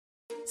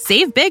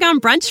Save big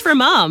on brunch for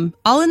mom,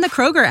 all in the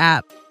Kroger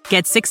app.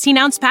 Get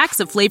 16-ounce packs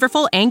of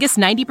flavorful Angus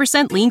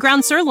 90% lean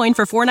ground sirloin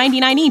for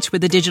 $4.99 each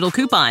with a digital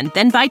coupon.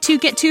 Then buy 2,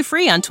 get 2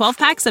 free on 12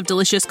 packs of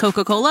delicious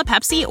Coca-Cola,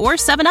 Pepsi, or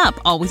 7-Up,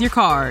 all with your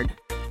card.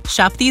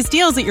 Shop these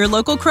deals at your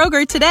local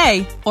Kroger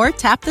today, or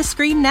tap the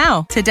screen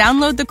now to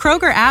download the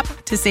Kroger app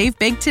to save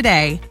big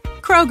today.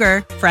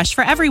 Kroger, fresh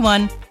for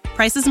everyone.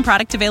 Prices and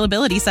product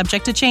availability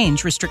subject to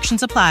change.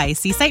 Restrictions apply.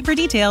 See site for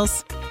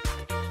details.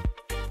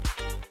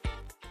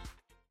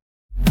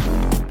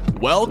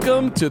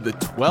 Welcome to the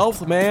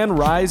 12th Man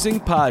Rising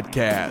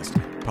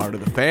podcast, part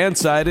of the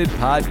Fansided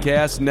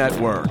Podcast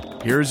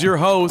Network. Here's your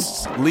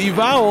hosts, Lee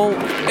Vowell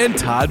and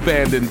Todd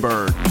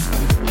Vandenberg.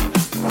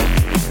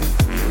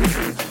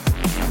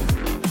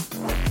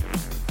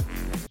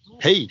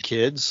 Hey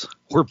kids,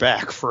 we're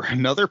back for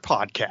another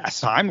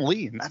podcast. I'm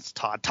Lee and that's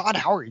Todd. Todd,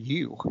 how are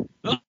you?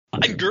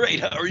 I'm great.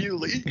 How are you,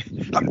 Lee?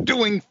 I'm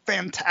doing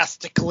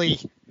fantastically.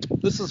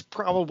 This is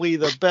probably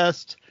the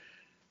best.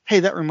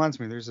 Hey, that reminds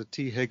me, there's a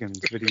T. Higgins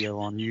video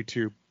on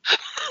YouTube.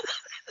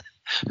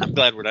 I'm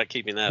glad we're not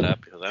keeping that up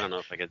because I don't know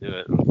if I could do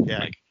it.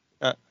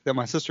 Yeah, that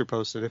my sister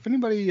posted. If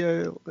anybody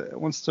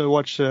wants to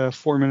watch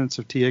 4 minutes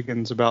of T.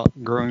 Higgins about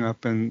growing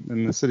up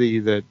in the city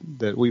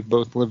that we've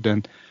both lived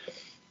in,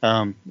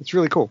 it's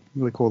really cool.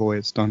 Really cool the way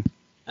it's done.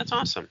 That's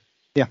awesome.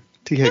 Yeah,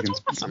 T.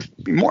 Higgins. That's awesome.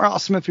 It'd be more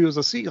awesome if he was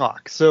a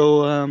Seahawk.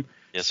 So,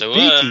 yes, it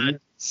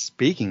would.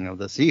 Speaking of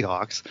the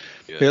Seahawks,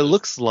 It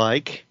looks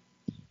like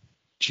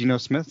Geno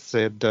Smith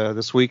said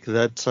this week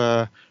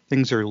that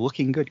things are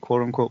looking good,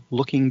 quote unquote,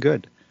 looking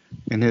good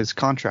in his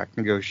contract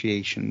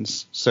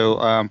negotiations. So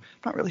I'm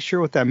not really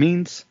sure what that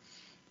means.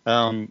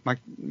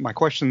 My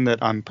question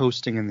that I'm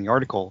posting in the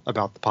article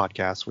about the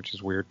podcast, which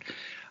is weird,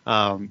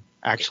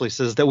 actually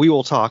says that we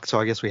will talk. So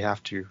I guess we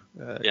have to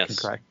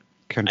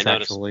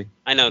contractually.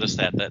 I noticed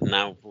that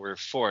now we're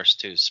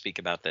forced to speak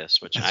about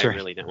this, which I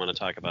really didn't want to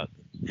talk about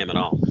him at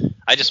all.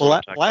 I just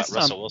want to talk about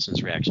Russell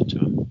Wilson's reaction to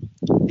him.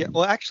 Yeah,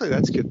 well, actually,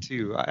 that's good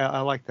too. I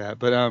like that,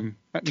 but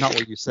not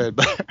what you said,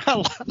 but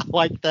I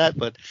like that.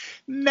 But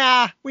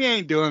nah, we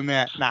ain't doing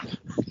that. Nah.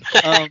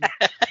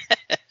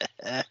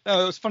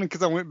 No, it was funny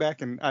because I went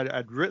back and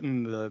I'd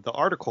written the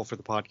article for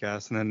the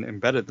podcast and then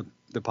embedded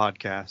the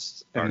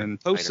podcast and then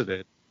posted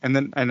it.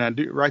 And I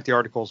do write the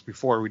articles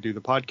before we do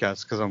the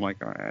podcast because I'm like,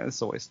 this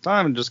is a waste of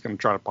time. I'm just going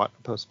to try to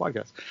post a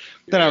podcast.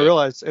 Then I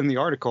realized in the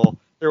article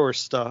there was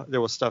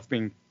stuff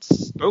being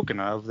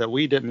spoken of that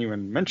we didn't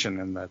even mention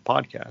in the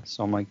podcast.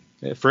 So I'm like,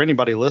 for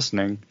anybody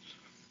listening,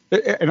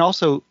 and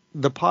also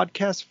the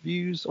podcast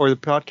views or the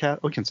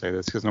podcast, we can say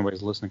this because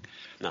nobody's listening.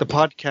 No. The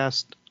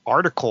podcast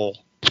article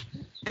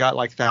got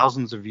like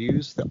thousands of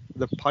views.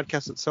 The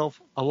podcast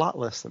itself, a lot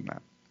less than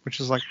that. Which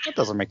is like, that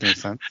doesn't make any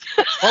sense.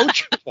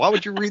 Why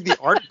would you read the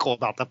article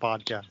about the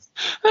podcast?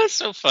 That's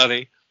so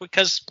funny.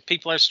 Because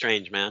people are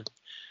strange, man.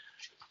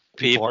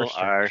 People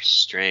are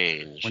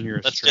strange. When you're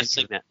let's just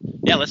sing that.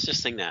 Yeah, let's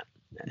just sing that.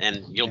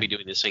 And you'll be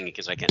doing the singing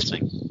because I can't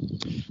sing.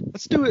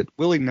 Let's do it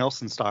Willie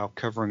Nelson style,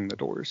 covering the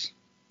Doors.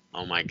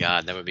 Oh, my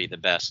God. That would be the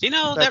best. You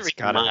know, that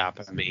gotta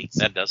happen. Me.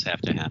 That does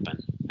have to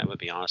happen. That would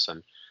be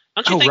awesome.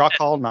 Don't you think Rock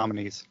Hall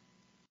nominees.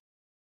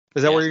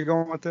 Is that where you're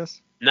going with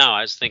this? No,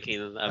 I was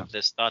thinking of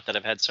this thought that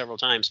I've had several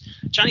times.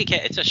 Johnny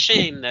Cash. It's a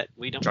shame that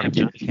we don't have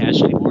Johnny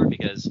Cash anymore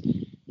because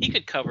he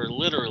could cover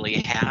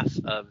literally half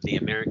of the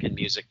American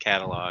music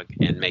catalog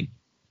and make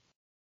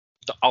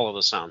all of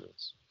the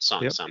songs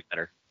sound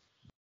better.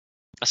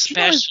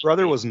 Especially, his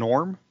brother was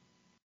Norm.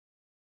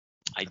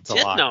 I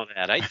did know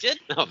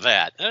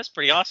that. That was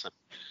pretty awesome.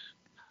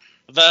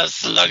 The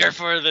slugger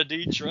for the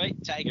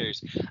Detroit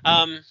Tigers.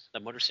 The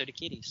Motor City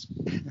Kitties.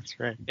 That's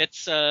right.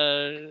 It's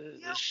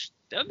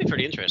that would be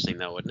pretty interesting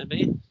though, wouldn't it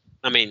be?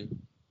 I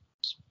mean,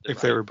 if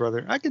they were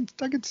brother, I could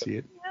see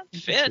it. Yeah, it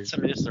fits. I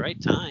mean, it's the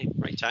right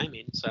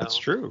timing. So that's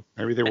true.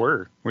 Maybe they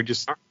were. We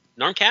just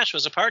Norm Cash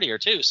was a partier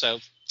too, so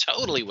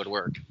totally would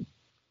work.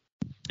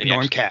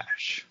 Norm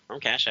Cash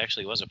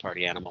actually was a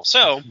party animal.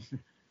 So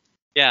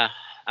yeah,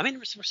 I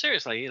mean,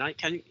 seriously,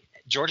 can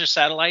Georgia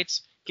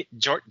Satellites get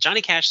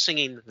Johnny Cash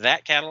singing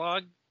that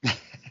catalog?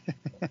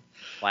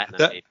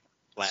 Platinum.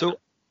 So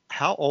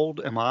how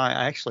old am I?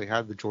 I actually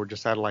had the Georgia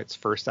Satellites'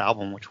 first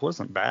album, which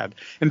wasn't bad.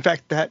 In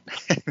fact,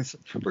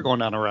 we're going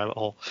down a rabbit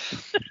hole.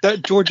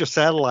 That Georgia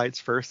Satellites'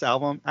 first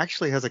album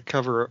actually has a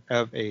cover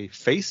of a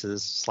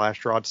Faces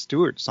 / Rod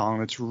Stewart song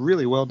that's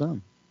really well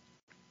done.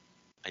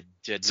 I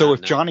did. So if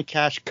Johnny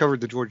Cash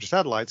covered the Georgia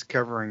Satellites,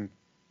 covering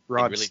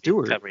Rod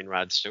Stewart,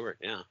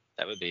 yeah,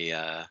 that would be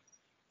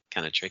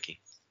kind of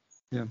tricky.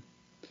 Yeah,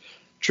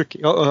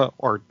 tricky.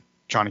 Or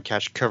Johnny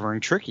Cash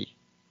covering Tricky.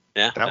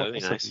 Yeah, that would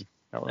be nice.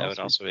 That would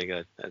also be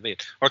good.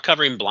 Or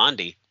covering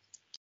Blondie.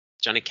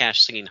 Johnny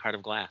Cash singing Heart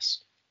of Glass.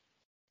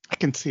 I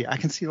can see,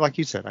 like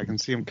you said, I can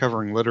see him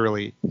covering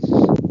literally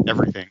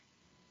everything.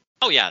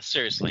 Oh, yeah,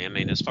 seriously. I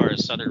mean, as far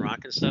as Southern rock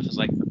and stuff, it's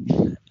like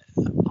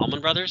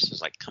Allman Brothers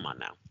is like, come on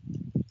now.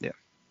 Yeah.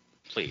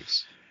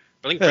 Please.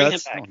 Bring him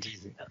back.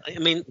 Easy. I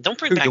mean, don't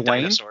bring back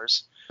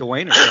dinosaurs.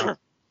 Dwayne or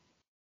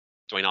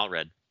Dwayne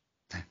Allred.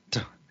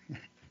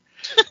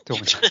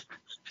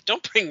 Don't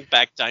Don't bring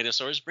back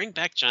dinosaurs. Bring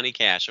back Johnny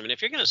Cash. I mean,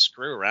 if you're going to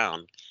screw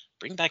around,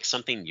 bring back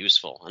something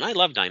useful. And I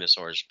love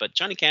dinosaurs, but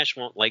Johnny Cash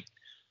won't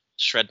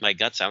shred my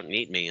guts out and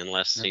eat me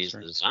unless he's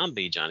the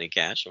zombie Johnny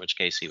Cash, in which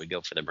case he would go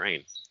for the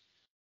brain.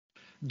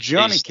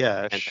 Johnny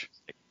Cash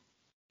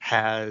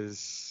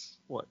has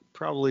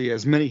probably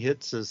as many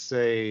hits as,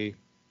 say,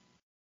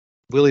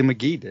 Willie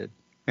McGee did.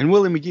 And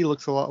Willie McGee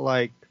looks a lot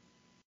like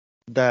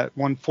that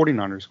one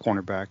 49ers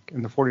cornerback.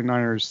 And the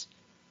 49ers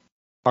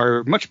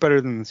are much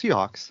better than the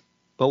Seahawks.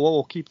 But what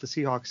will keep the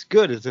Seahawks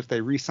good is if they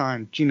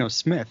re-sign Geno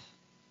Smith.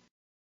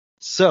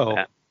 So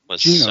that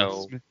was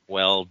so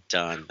well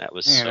done. That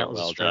was so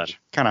well done.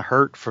 Kind of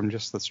hurt from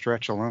just the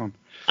stretch alone.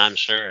 I'm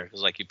sure. It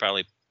was like you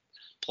probably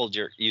pulled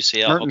your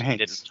UCL.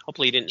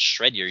 Hopefully you didn't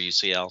shred your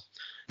UCL.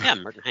 Yeah,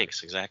 Merton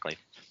Hanks, exactly.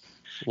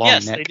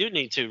 Yes, they do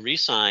need to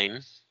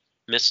re-sign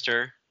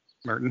Mr.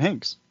 Merton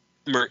Hanks.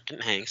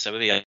 That would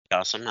be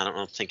awesome. I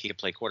don't think he could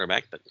play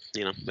quarterback, but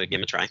we'll give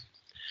him a try.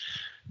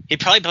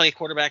 He'd probably play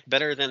quarterback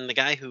better than the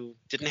guy who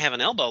didn't have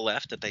an elbow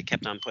left that they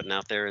kept on putting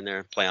out there in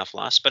their playoff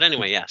loss. But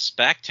anyway, yes,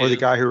 back to... Or the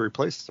guy who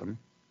replaced him.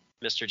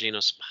 Mr. Geno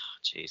Smith. Oh,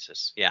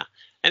 Jesus. Yeah.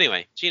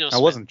 Anyway, Geno Smith.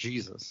 That wasn't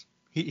Jesus.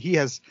 He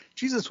has...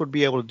 Jesus would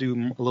be able to do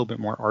a little bit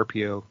more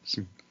RPO,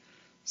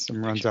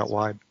 some runs out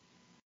wide.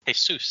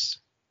 Jesus.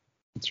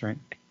 That's right.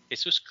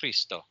 Jesus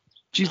Cristo.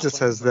 Jesus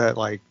has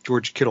that,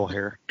 George Kittle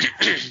hair.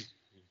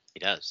 He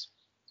does.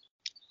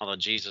 Although would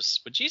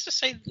Jesus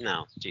say?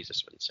 No,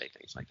 Jesus wouldn't say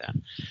things like that.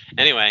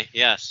 Anyway,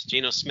 yes,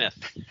 Geno Smith.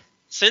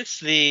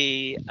 Since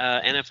the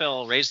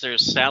NFL raised their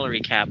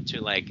salary cap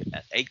to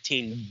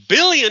 $18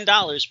 billion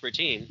per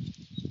team,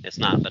 it's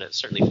not, but it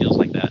certainly feels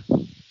like that.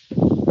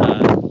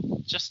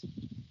 Just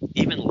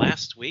even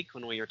last week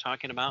when we were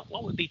talking about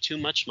what would be too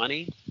much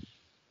money,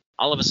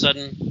 all of a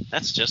sudden,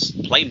 that's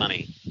just play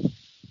money.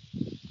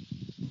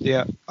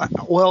 Yeah,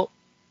 I'll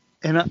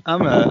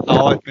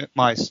admit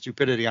my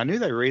stupidity. I knew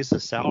they raised the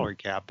salary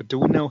cap, but do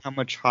we know how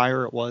much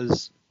higher it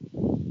was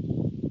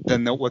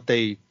than what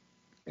they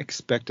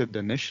expected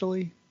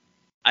initially?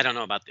 I don't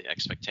know about the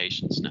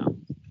expectations, no.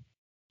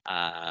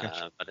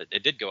 Gotcha. But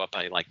it did go up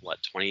by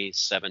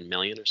 27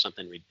 million or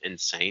something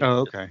insane.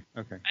 Oh, okay.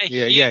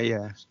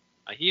 Yeah.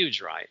 A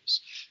huge rise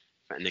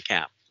in the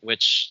cap,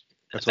 which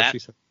that's what she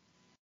said.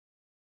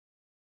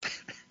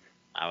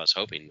 I was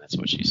hoping that's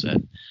what she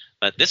said.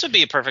 But this would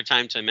be a perfect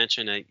time to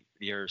mention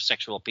your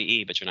sexual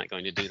PE, but you're not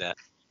going to do that.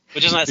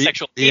 Which is not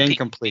sexual PE. The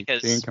incomplete. Yeah,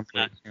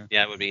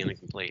 it would be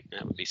incomplete.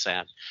 That would be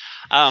sad.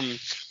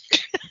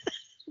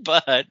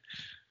 But,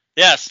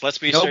 yes, let's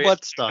be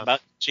serious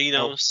about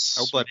Geno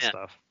Smith. No butt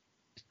stuff.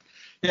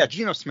 Yeah,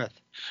 Geno Smith.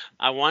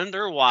 I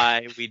wonder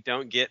why we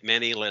don't get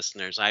many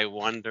listeners. I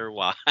wonder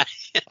why.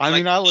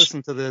 I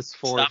listened to this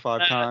 4 or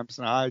 5 times,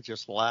 and I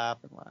just laugh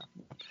and laugh.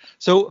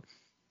 So,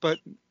 but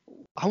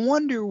I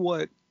wonder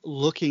what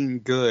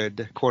looking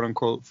good, quote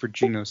unquote, for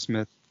Geno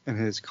Smith and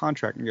his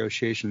contract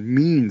negotiation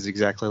means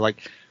exactly.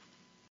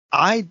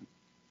 I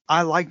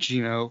like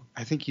Geno.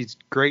 I think he's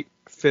great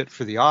fit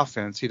for the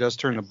offense. He does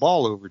turn the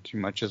ball over too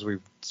much, as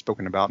we've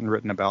spoken about and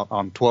written about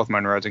on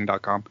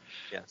 12manrising.com.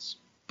 Yes.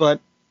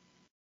 But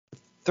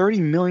 $30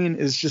 million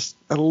is just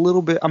a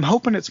little bit. I'm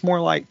hoping it's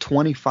more like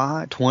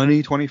 25.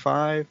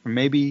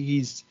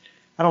 Maybe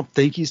I don't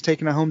think he's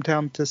taking a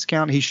hometown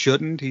discount. He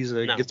shouldn't.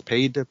 No. Gets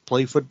paid to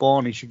play football,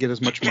 and he should get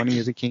as much money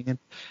as he can.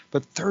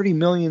 But $30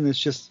 million is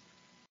just,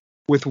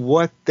 with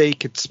what they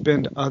could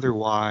spend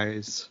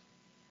otherwise,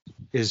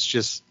 is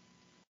just.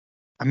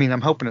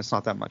 I'm hoping it's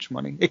not that much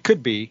money. It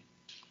could be,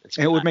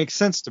 and it would make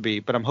sense to be,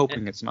 but I'm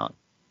hoping it's not.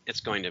 It's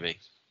going to be.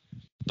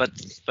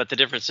 But the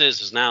difference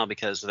is now,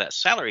 because of that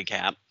salary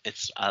cap,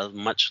 it's a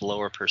much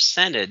lower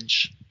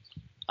percentage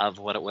of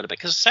what it would have been.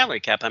 Because salary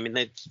cap,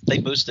 they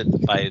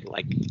boosted by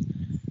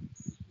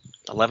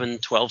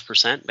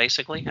 11-12%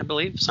 basically, I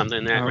believe, something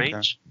in that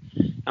range.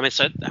 It's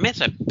a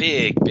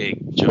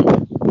big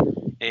jump.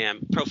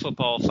 And Pro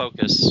Football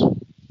Focus,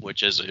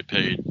 which is a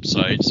paid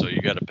site, so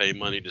you got to pay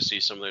money to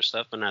see some of their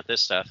stuff, but not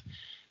this stuff.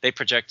 They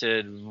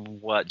projected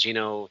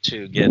Geno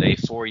to get a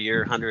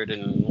 4-year $100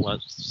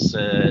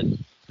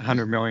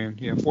 million.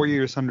 Yeah, 4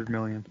 years, $100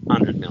 million.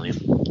 $100 million.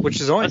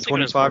 Which is only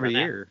 $25 a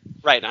year.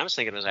 Right. I was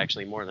thinking it was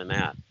actually more than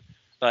that.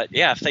 But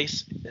yeah,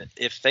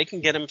 if they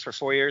can get him for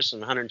 4 years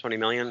and $120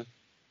 million,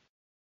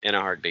 in a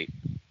heartbeat.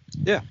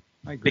 Yeah,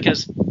 I agree.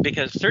 Because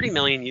 $30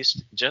 million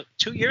just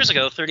 2 years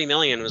ago, $30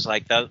 million was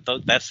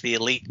that's the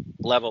elite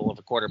level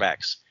of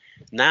quarterbacks.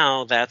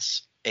 Now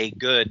that's a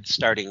good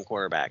starting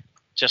quarterback,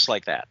 just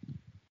like that.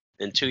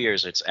 In 2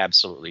 years, it's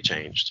absolutely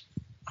changed.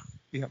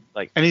 Yeah,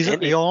 and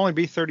he'll only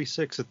be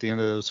 36 at the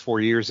end of those 4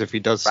 years if he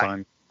does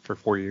sign for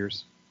 4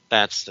 years.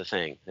 That's the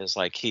thing. It's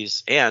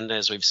and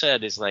as we've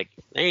said, there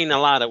ain't a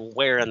lot of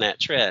wear on that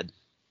tread.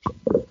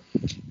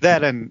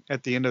 That, and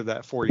at the end of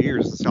that 4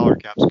 years, the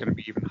salary cap's going to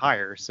be even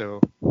higher. So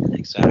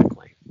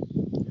exactly.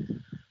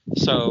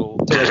 So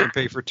they can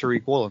pay for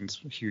Tariq Woolen's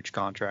huge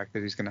contract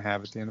that he's going to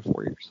have at the end of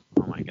 4 years.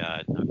 Oh my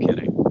God, no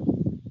kidding.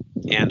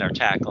 And our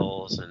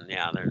tackles, and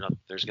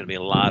there's going to be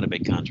a lot of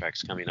big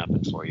contracts coming up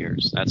in 4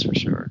 years. That's for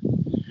sure.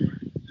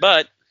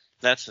 But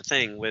that's the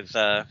thing with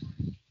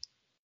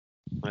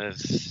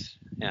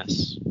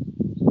yes.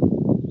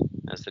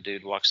 As the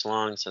dude walks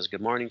along, says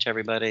good morning to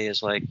everybody,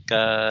 is like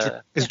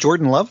is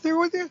Jordan Love there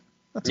with you?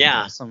 That's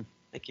yeah, awesome.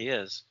 I think he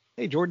is.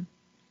 Hey, Jordan.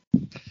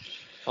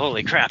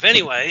 Holy crap.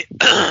 Anyway,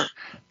 yeah,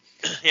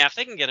 if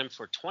they can get him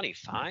for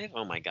 25,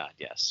 oh my God,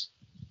 yes.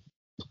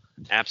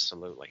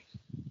 Absolutely.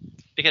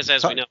 Because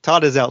as we know,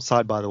 Todd is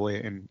outside, by the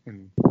way, in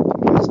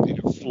the state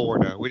of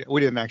Florida.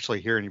 We didn't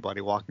actually hear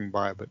anybody walking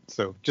by, but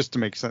so just to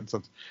make sense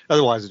of,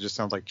 otherwise it just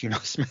sounds like Geno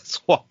Smith's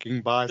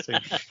walking by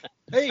saying,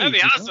 "Hey, that'd be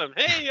Geno." awesome.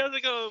 Hey, how's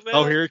it going, man?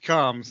 Oh, here he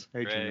comes.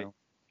 Hey, Great. Geno.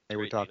 Hey,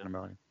 we're talking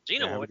about him.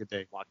 Geno have a would good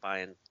day. walk by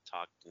and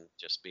talk and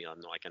just be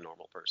on like a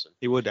normal person.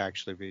 He would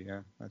actually be,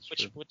 yeah. That's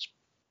true. Which,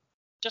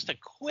 just a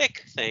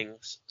quick thing.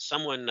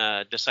 Someone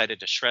decided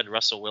to shred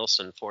Russell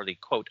Wilson for the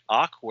quote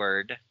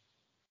awkward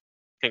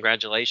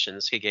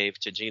congratulations he gave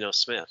to Geno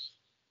Smith,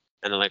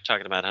 and then they're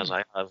talking about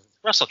how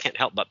Russell can't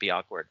help but be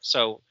awkward.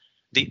 So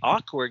the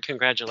awkward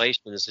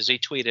congratulations is he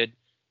tweeted,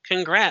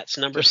 "Congrats,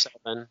 number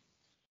 7,"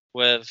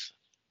 with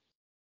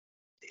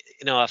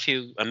a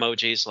few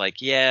emojis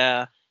like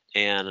yeah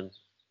and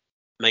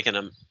making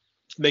him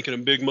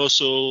big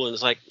muscle, and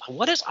it's like,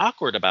 what is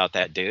awkward about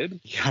that, dude?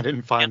 Yeah, I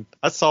didn't find.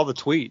 I saw the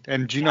tweet,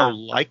 and Geno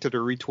liked it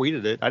or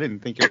retweeted it. I didn't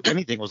think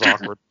anything was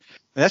awkward.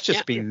 And that's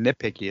just being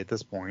nitpicky at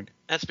this point.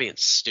 That's being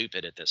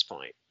stupid at this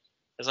point.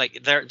 It's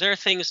like there are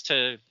things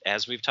to,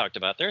 as we've talked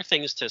about, there are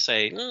things to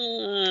say.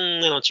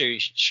 I'm not sure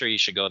you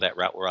should go that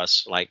route,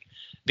 Russ. Like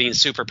being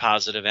super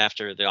positive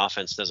after the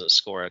offense doesn't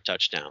score a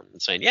touchdown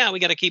and saying, yeah, we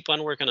got to keep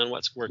on working on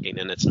what's working,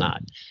 and it's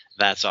not.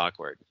 That's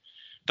awkward.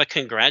 But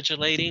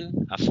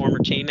congratulating a former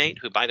teammate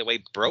who, by the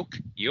way, broke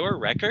your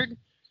record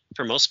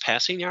for most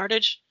passing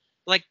yardage,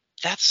 like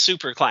that's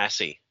super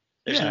classy.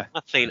 There's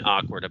nothing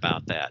awkward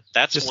about that.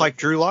 That's just like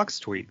Drew Lock's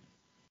tweet.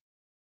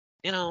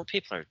 People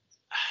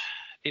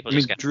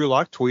Drew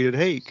Lock tweeted,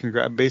 "Hey,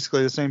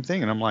 basically the same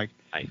thing," and I'm like,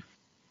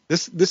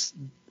 this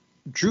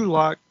Drew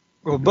Lock.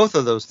 Well, both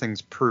of those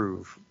things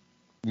prove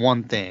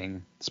one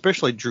thing,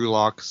 especially Drew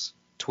Lock's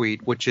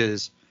tweet, which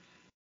is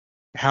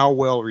how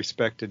well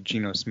respected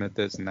Geno Smith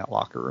is in that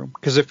locker room.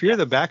 Because if you're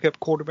the backup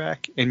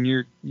quarterback and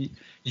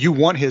you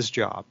want his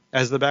job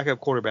as the backup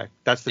quarterback,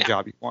 that's the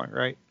job you want,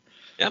 right?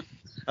 Yep.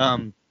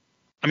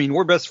 I mean,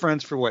 we're best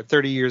friends for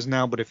 30 years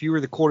now, but if you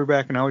were the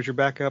quarterback and I was your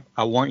backup,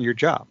 I want your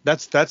job.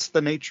 That's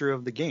the nature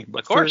of the game.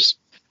 But of course.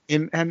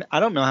 And I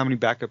don't know how many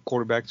backup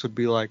quarterbacks would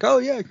be like, "Oh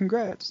yeah,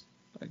 congrats.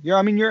 Yeah,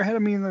 I mean, you're ahead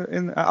of me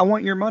in I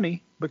want your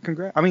money, but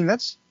congrats." I mean,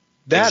 that's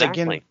that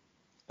exactly.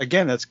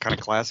 Again, that's kind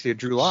of classy of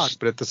Drew Lock,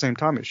 but at the same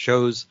time, it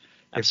shows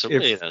if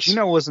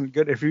Geno wasn't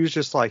good, if he was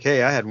just like,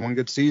 "Hey, I had one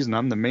good season,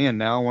 I'm the man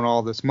now, I want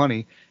all this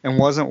money," and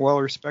wasn't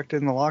well respected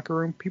in the locker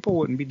room, people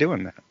wouldn't be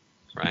doing that.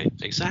 Right,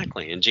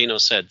 exactly. And Geno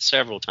said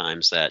several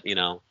times that, he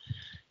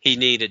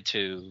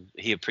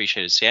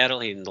appreciated Seattle.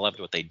 He loved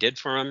what they did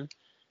for him,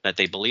 that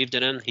they believed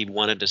in him. He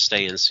wanted to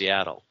stay in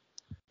Seattle.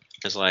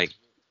 It's like,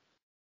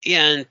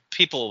 yeah, and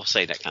people will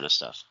say that kind of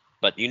stuff.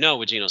 But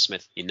with Geno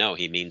Smith,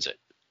 he means it.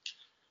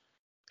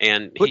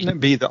 And wouldn't it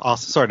be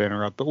awesome? Sorry to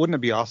interrupt, but wouldn't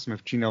it be awesome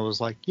if Geno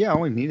was like, "Yeah, I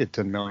only needed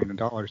 $10 million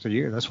a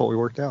year. That's what we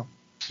worked out."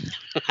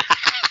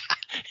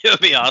 It would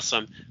be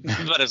awesome,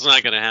 but it's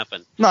not going to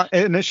happen.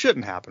 And it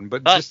shouldn't happen.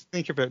 But just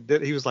think of it.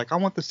 That he was like, "I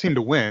want this team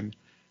to win.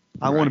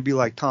 I want to be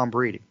like Tom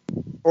Brady,"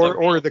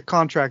 or the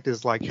contract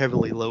is like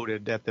heavily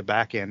loaded at the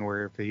back end,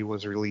 where if he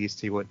was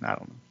released, he wouldn't. I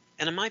don't know.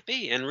 And it might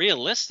be. And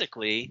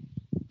realistically,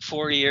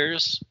 4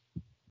 years,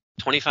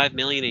 $25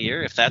 million a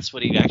year, if that's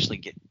what he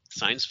actually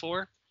signs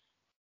for.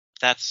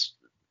 That's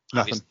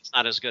obviously it's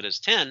not as good as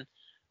 10,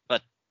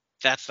 but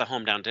that's the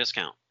home down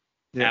discount.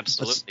 Yeah,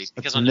 absolutely.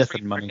 Because on the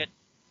free market,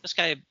 this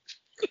guy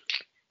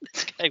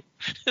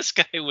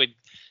would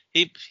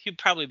he'd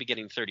probably be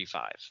getting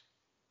 35.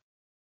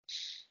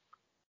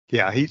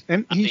 Yeah, he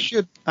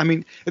should. I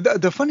mean,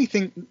 the funny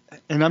thing,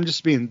 and I'm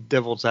just being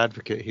devil's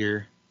advocate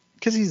here,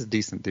 because he's a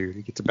decent dude.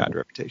 He gets a bad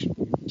reputation.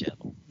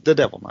 The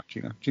devil, not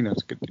Geno.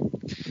 Geno's a good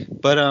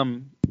dude. But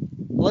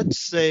let's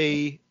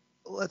say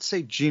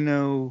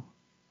Geno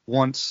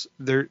wants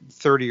they're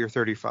 30 or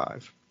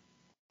 35,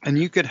 and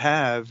you could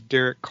have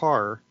Derek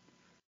Carr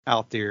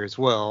out there as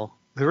well.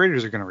 The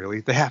Raiders are going to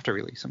release. They have to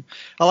release him.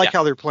 I like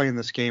how they're playing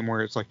this game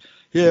where it's like,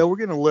 yeah, we're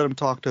going to let him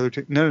talk to other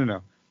teams.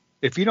 No.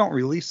 If you don't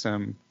release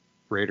him,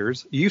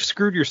 Raiders, you've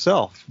screwed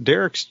yourself.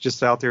 Derek's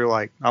just out there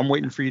like, I'm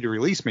waiting for you to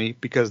release me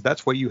because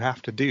that's what you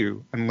have to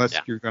do unless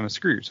you're going to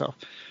screw yourself.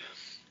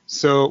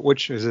 So,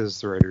 which is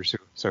the Raiders,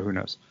 so who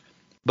knows?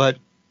 But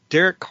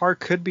Derek Carr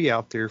could be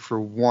out there for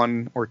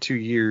 1 or 2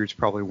 years,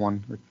 probably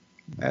one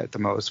at the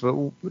most, but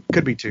it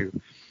could be 2.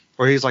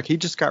 Or he's like, he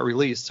just got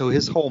released, so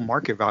his whole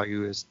market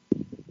value is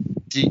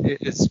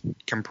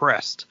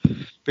compressed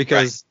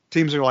because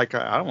teams are like,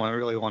 I don't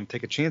really want to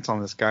take a chance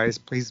on this guy.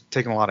 He's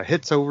taking a lot of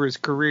hits over his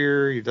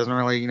career. He doesn't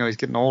really, he's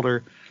getting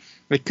older.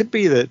 It could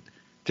be that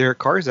Derek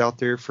Carr's out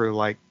there for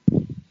like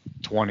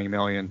 $20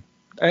 million.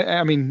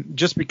 I mean,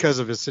 just because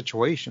of his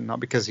situation, not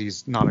because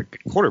he's not a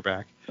good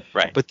quarterback.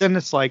 Right. But then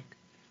it's like,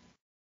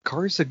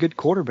 Carr's a good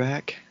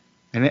quarterback.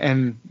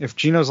 And if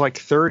Gino's like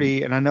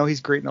 30, and I know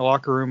he's great in the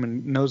locker room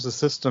and knows the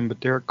system, but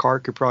Derek Carr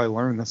could probably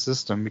learn the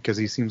system because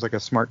he seems like a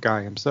smart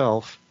guy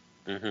himself.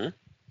 Mm-hmm.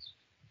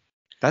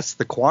 That's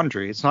the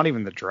quandary. It's not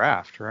even the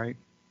draft, right?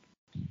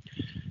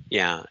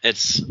 Yeah,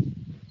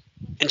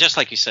 and just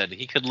like you said,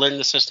 he could learn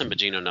the system, but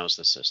Gino knows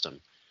the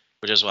system,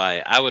 which is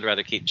why I would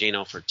rather keep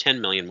Gino for $10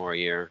 million more a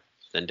year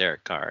than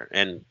Derek Carr.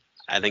 And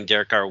I think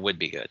Derek Carr would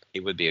be good. He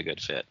would be a good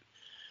fit.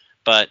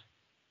 But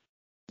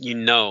you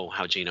know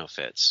how Gino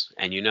fits,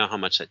 and you know how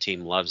much that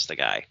team loves the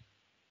guy.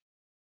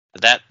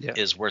 That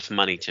is worth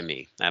money to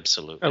me,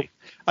 absolutely.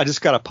 Oh, I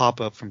just got a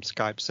pop-up from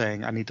Skype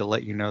saying I need to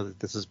let you know that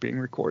this is being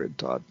recorded,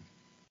 Todd.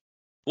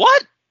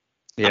 What?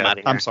 Yeah,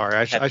 I'm sorry.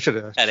 I should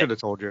have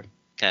told you.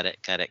 Cut it.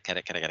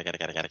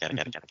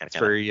 It's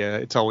very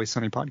It's Always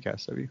Sunny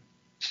podcast of you.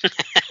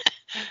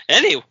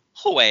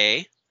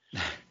 Anyway,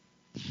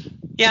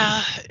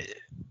 yeah,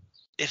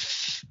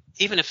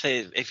 even if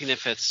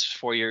it's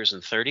 4 years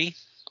and 30,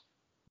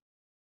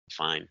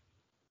 fine.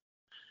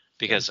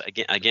 Because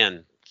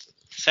again,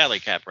 salary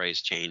cap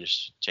raise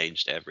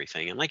changed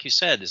everything. And like you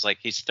said, it's like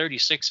he's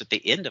 36 at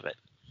the end of it.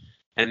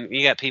 And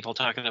you got people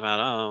talking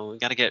about, we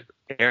got to get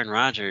Aaron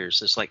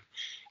Rodgers. It's like,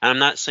 I'm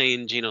not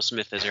saying Geno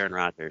Smith is Aaron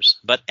Rodgers,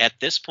 but at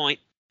this point,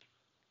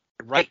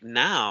 right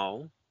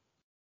now,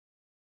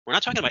 we're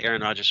not talking about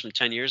Aaron Rodgers from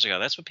 10 years ago.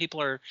 That's what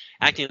people are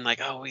acting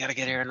like, we got to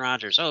get Aaron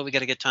Rodgers. We got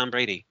to get Tom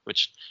Brady,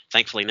 which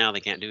thankfully now they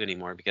can't do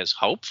anymore because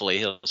hopefully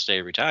he'll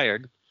stay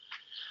retired.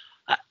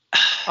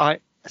 I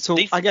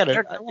get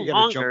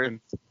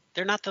it.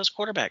 They're not those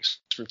quarterbacks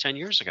from 10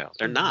 years ago.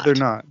 They're not. They're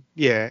not.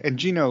 Yeah, and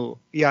Geno.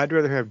 Yeah, I'd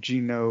rather have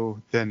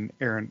Geno than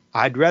Aaron.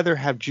 I'd rather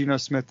have Geno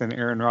Smith than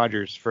Aaron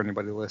Rodgers for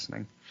anybody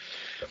listening,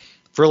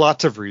 for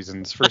lots of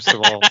reasons. First of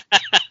all,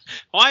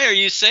 why are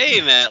you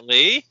saying that,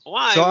 Lee?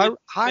 Why? So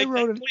I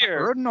wrote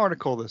an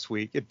article this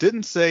week. It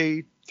didn't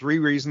say 3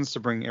 reasons to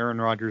bring Aaron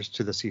Rodgers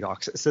to the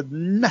Seahawks. It said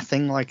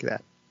nothing like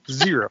that.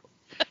 0.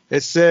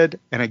 It said,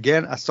 and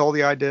again, I stole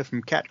the idea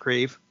from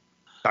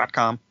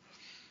catcrave.com.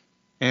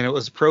 And it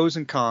was pros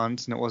and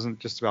cons, and it wasn't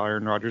just about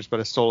Aaron Rodgers, but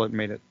I stole it and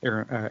made it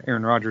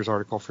Aaron Rodgers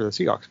article for the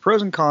Seahawks.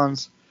 Pros and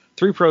cons,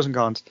 3 pros and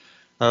cons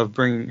of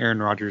bringing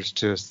Aaron Rodgers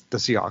to the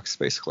Seahawks,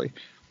 basically.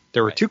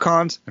 There were 2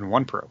 cons and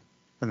 1 pro.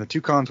 And the 2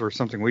 cons were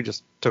something we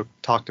just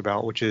talked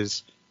about, which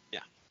is,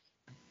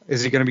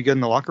 is he going to be good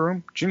in the locker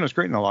room? Geno's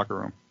great in the locker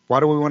room.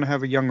 Why do we want to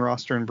have a young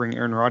roster and bring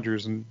Aaron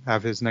Rodgers and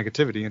have his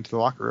negativity into the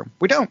locker room?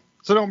 We don't.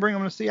 So don't bring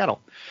him to Seattle.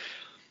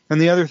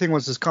 And the other thing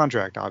was his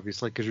contract,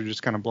 obviously, because you're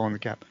just kind of blowing the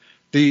cap.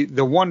 The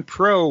 1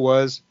 pro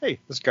was, hey,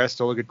 this guy's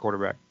still a good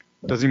quarterback.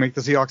 Does he make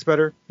the Seahawks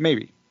better?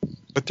 Maybe.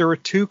 But there were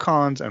 2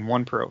 cons and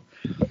 1 pro.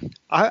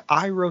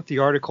 I wrote the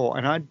article,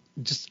 and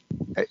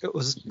it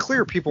was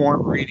clear people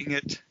weren't reading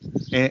it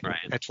at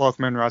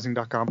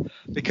 12thmanrising.com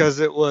because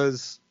it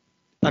was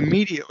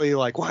immediately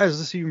like, why is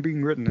this even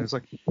being written? It's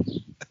like,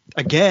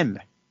 again,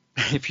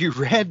 if you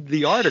read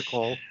the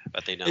article,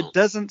 but they don't. It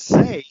doesn't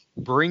say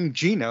bring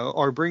Geno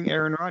or bring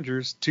Aaron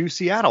Rodgers to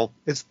Seattle.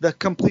 It's the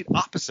complete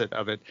opposite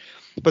of it.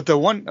 But the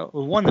one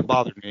that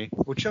bothered me,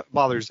 which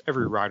bothers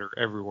every writer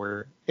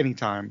everywhere,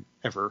 anytime,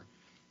 ever,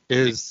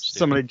 is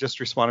somebody just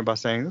responded by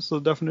saying, this is the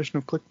definition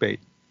of clickbait.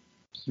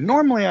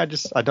 Normally, I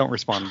don't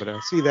respond, but I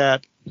see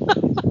that.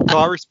 So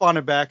I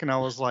responded back, and I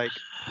was like,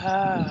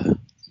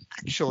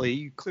 actually,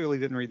 you clearly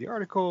didn't read the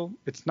article.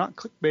 It's not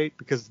clickbait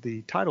because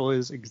the title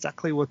is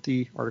exactly what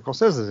the article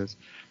says it is.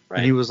 Right.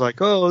 And he was like,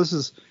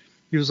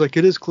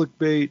 it is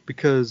clickbait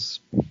because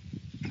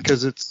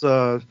it's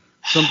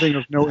something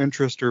of no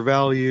interest or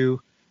value.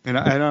 And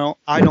I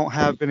don't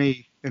have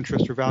any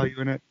interest or value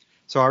in it.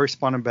 So I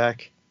responded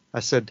back.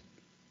 I said,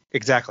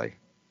 exactly.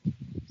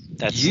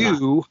 That's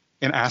you,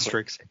 in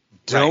asterisks,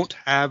 don't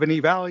have any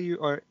value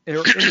or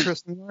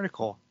interest in the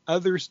article.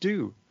 Others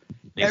do.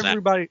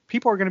 Exactly.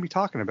 People are going to be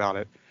talking about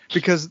it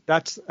because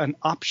that's an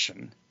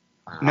option.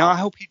 Wow. Now, I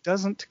hope he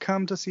doesn't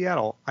come to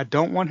Seattle. I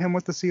don't want him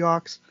with the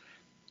Seahawks.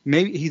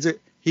 Maybe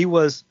he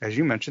was, as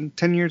you mentioned,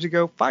 10 years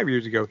ago, 5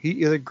 years ago.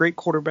 He is a great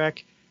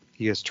quarterback.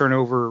 He has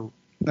turnover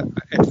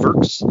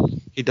adverse.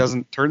 He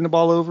doesn't turn the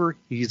ball over.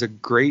 He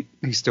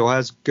still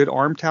has good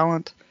arm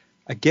talent.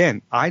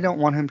 Again, I don't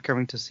want him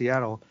coming to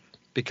Seattle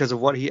because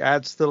of what he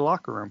adds to the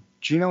locker room.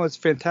 Geno is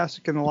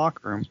fantastic in the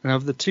locker room. And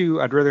of the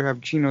 2, I'd rather have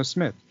Geno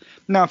Smith.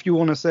 Now, if you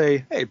want to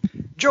say, hey,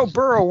 Joe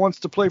Burrow wants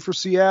to play for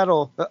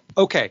Seattle.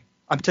 Okay,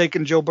 I'm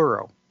taking Joe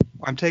Burrow.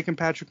 I'm taking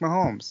Patrick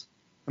Mahomes.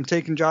 I'm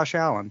taking Josh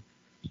Allen.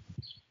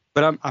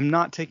 But I'm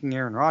not taking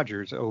Aaron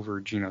Rodgers over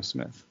Geno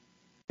Smith.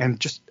 And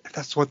just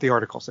that's what the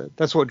article said.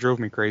 That's what drove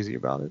me crazy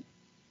about it.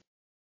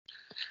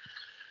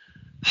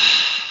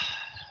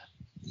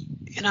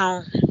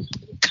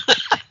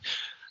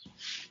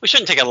 We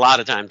shouldn't take a lot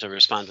of time to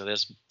respond to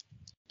this.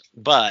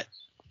 But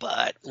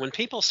when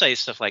people say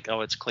stuff like,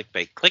 it's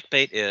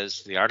clickbait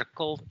is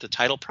the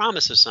title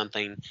promises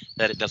something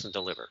that it doesn't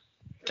deliver.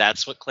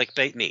 That's what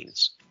clickbait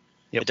means.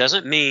 Yep. It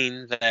doesn't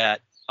mean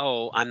that,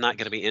 I'm not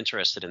going to be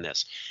interested in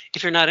this.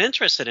 If you're not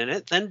interested in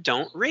it, then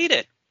don't read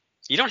it.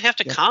 You don't have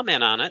to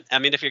comment on it. I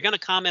mean, if you're going to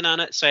comment on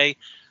it, say,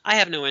 I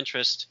have no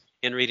interest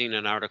in reading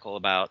an article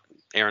about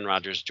Aaron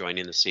Rodgers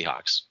joining the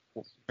Seahawks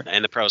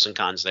and the pros and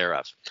cons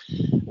thereof.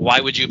 Why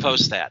would you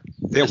post that?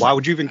 Yeah, why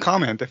would you even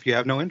comment if you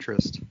have no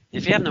interest?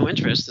 If you have no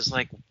interest, it's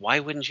like, why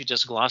wouldn't you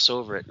just gloss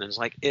over it? And it's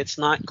like, it's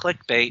not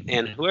clickbait.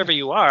 And whoever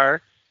you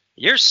are,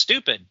 you're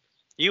stupid.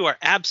 You are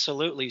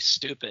absolutely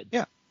stupid.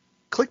 Yeah.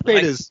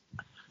 Clickbait is,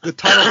 the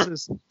title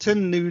says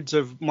 10 nudes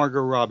of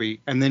Margot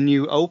Robbie, and then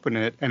you open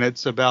it and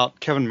it's about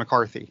Kevin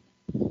McCarthy.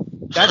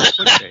 That's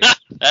clickbait.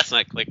 That's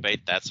not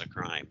clickbait. That's a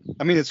crime.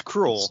 I mean, it's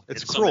cruel.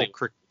 It's cruel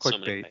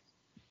clickbait.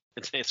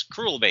 It's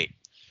cruel bait.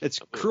 It's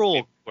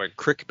cruel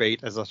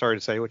crickbait, as I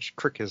started to say, which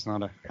crick is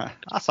not a.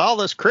 I saw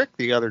this crick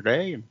the other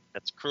day. And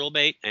that's cruel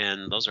bait,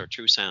 and those are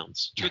true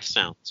sounds. Truth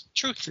sounds.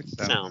 Truth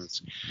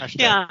sounds. Hashtag.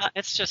 Yeah,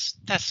 it's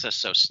just, that's just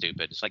so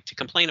stupid. It's like to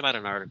complain about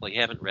an article you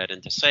haven't read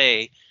and to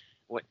say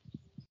what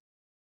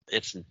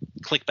it's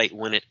clickbait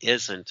when it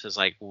isn't is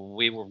like,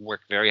 we will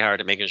work very hard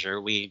at making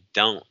sure we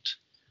don't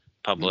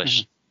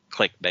publish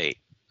clickbait.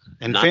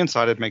 And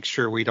Fansided makes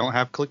sure we don't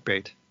have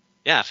clickbait.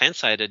 Yeah,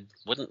 Fansided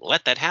wouldn't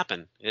let that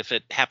happen. If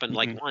it happened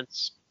like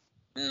once,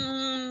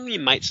 you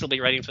might still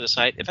be writing for the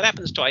site. If it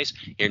happens twice,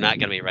 you're not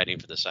going to be writing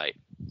for the site.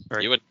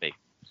 Right. You wouldn't be.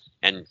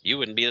 And you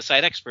wouldn't be the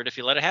site expert if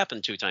you let it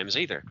happen 2 times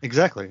either.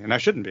 Exactly, and I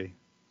shouldn't be.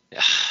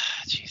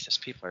 Jesus,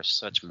 people are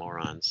such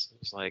morons.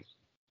 It's like...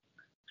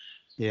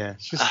 Yeah,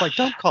 it's just like,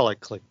 don't call it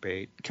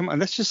clickbait. Come on,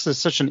 that's just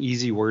such an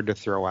easy word to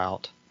throw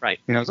out. Right.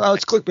 You know, it's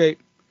clickbait.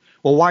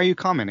 Well, why are you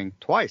commenting?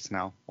 Twice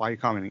now. Why are you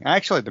commenting? I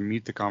actually had to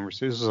mute the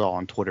conversation. This is all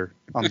on Twitter,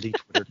 on the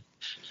Twitter.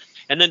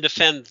 And then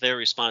defend their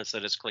response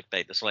that it's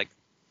clickbait. It's like,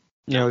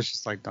 it's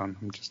just like, done.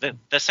 I'm just.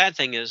 The sad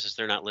thing is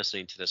they're not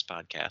listening to this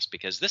podcast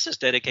because this is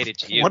dedicated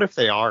to you. What if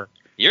they are?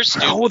 You're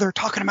stupid. Oh, they're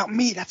talking about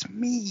me. That's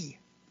me.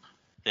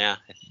 Yeah,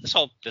 this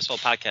whole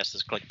podcast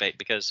is clickbait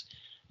because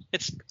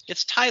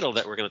it's titled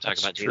that we're going to talk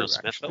about Geno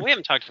Smith, but we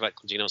haven't talked about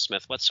Geno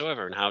Smith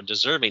whatsoever and how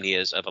deserving he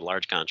is of a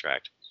large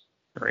contract.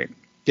 Right.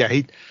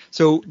 Yeah.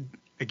 So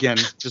again,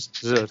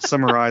 just to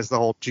summarize the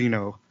whole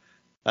Geno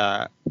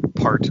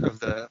part of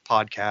the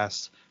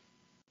podcast,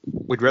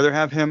 we'd rather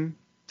have him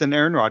than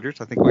Aaron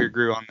Rodgers. I think we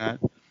agree on that.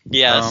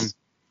 Yes.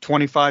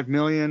 $25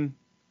 million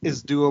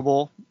is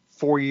doable.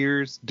 4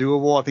 years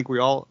doable. I think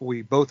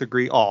we both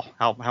agree.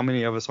 How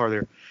many of us are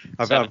there?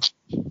 I've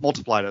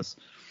multiplied us.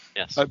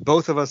 Yes.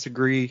 Both of us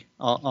agree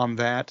on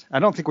that. I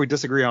don't think we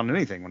disagree on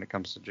anything when it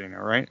comes to Geno,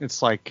 right?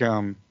 It's like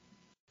having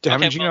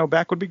Geno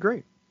back would be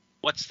great.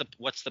 What's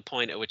the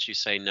point at which you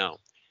say no?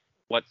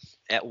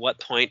 At what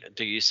point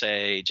do you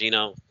say,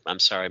 Geno, I'm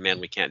sorry, man,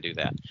 we can't do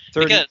that?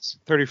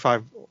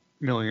 35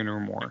 million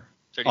or more.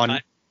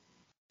 35?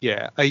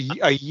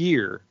 A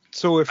year.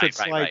 So if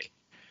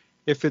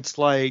if it's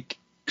like,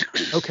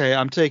 okay,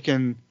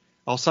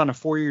 I'll sign a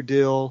 4-year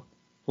deal,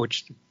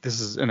 which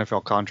this is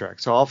NFL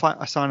contract. So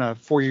I sign a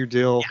 4-year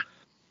deal.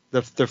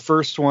 Yeah. The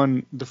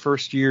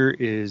first year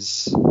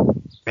is,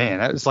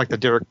 man, it's like the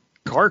Derek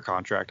Carr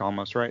contract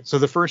almost, right? So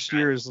the first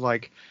year is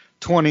like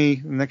 20,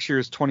 the next year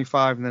is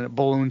 25, and then it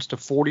balloons to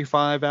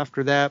 45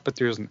 after that. But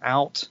there's an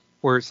out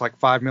where it's like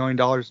 $5 million,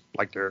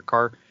 like Derek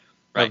Carr,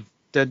 of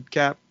dead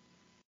cap.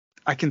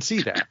 I can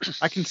see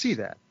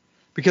that.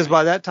 Because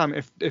by that time,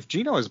 if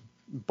Geno is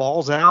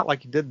balls out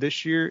like he did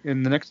this year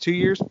in the next 2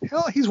 years,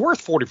 hell, he's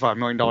worth $45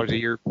 million a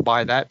year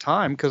by that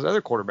time because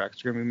other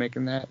quarterbacks are going to be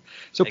making that.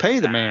 So pay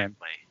the man.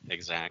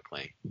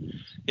 Exactly.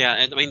 Yeah,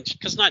 and I mean,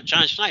 because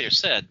John Schneider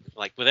said,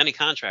 like with any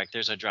contract,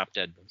 there's a drop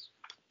dead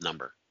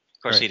number.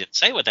 Of course, he didn't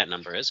say what that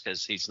number is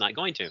because he's not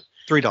going to.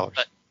 $3.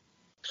 But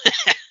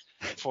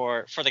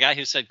for the guy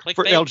who said clickbait.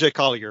 For LJ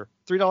Collier,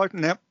 $3.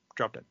 Nope,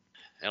 dropped it.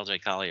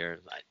 LJ Collier.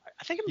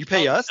 I think you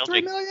pay us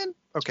 $3 million. Okay.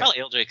 It's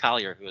probably LJ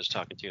Collier who was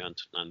talking to you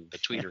on the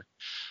tweeter.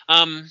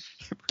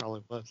 It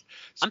probably was.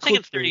 I'm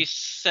thinking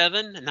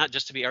 37, not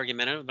just to be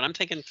argumentative, but I'm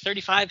thinking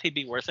 35. He'd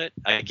be worth it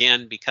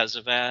again because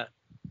of that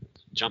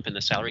jump in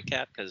the salary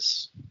cap.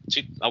 Because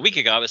a week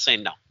ago I was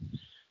saying no,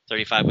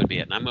 35 would be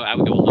it, and I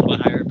would go a little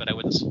bit higher, but I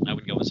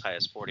wouldn't go as high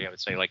as 40. I would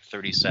say like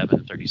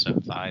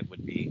 37.5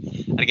 would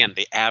be. And again,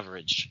 the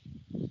average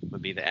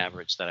would be the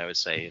average that I would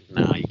say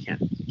no, you can't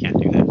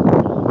do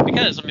that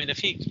because I mean if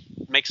he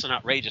makes an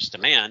outrageous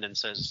demand and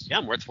says, yeah,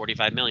 I'm worth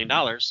 $45 million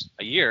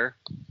a year,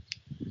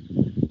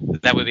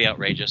 that would be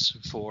outrageous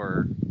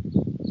for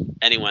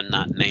anyone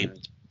not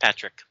named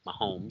Patrick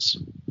Mahomes.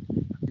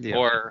 Yeah.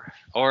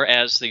 Or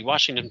as the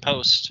Washington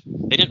Post,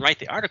 they didn't write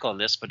the article on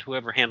this, but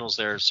whoever handles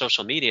their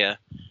social media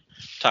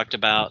talked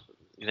about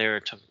the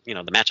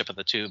matchup of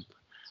the 2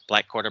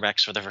 black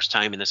quarterbacks for the first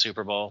time in the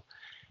Super Bowl.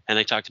 And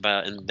they talked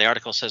about, and the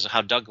article says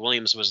how Doug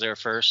Williams was there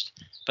first,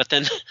 but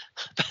then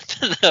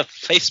the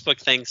Facebook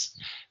thing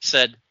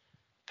said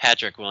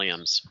Patrick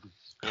Williams.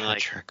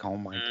 Patrick, oh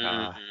my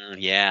God.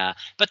 Yeah,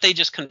 but they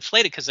just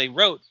conflated because they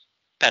wrote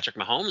Patrick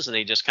Mahomes and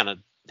they just kind of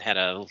had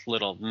a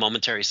little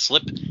momentary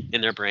slip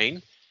in their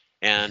brain,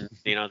 and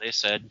they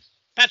said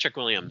Patrick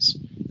Williams.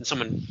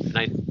 And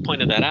I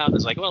pointed that out. And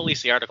it's like, well, at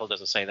least the article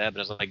doesn't say that.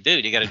 But it's like,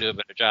 dude, you got to do a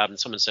better job. And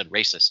someone said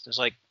racist. It's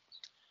like,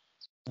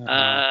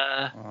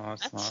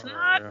 That's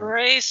not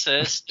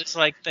racist. It's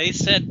like they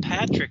said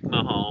Patrick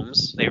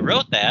Mahomes. They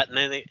wrote that, and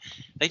then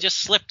they just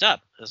slipped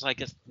up. It's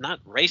like it's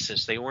not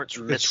racist. They weren't.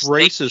 It's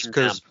racist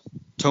because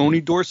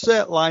Tony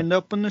Dorsett lined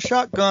up in the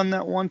shotgun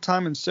that one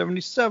time in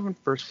 '77,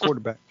 first black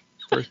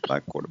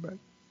quarterback.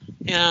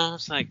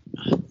 It's like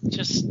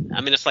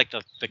it's like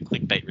the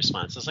clickbait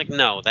response. It's like,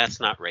 no,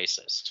 that's not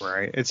racist.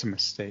 Right. It's a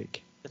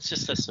mistake. It's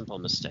just a simple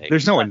mistake.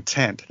 There's no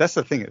intent. That's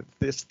the thing.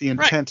 It's the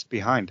intent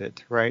behind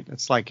it, right?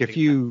 It's like if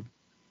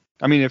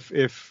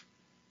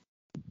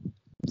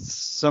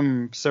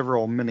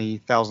several many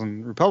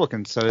thousand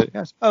Republicans said it,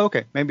 yes. Oh,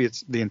 okay. Maybe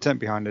it's the intent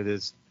behind it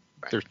is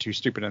they're too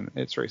stupid and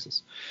it's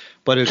racist.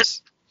 But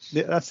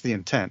that's the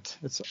intent.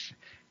 It's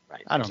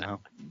I don't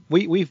know.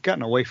 We've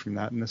gotten away from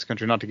that in this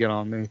country. Not to get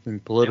on anything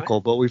political,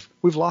 but we've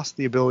lost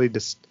the ability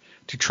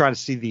to try to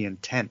see the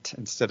intent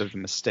instead of the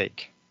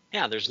mistake.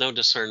 Yeah, there's no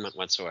discernment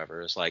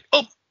whatsoever. It's like,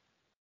 oh,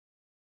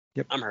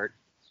 yep, I'm hurt.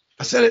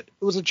 I said it.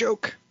 It was a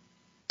joke.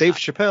 Dave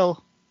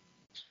Chappelle.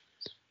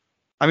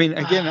 I mean,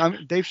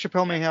 again, Dave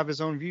Chappelle may have his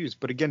own views,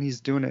 but again,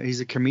 he's doing it. He's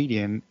a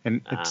comedian,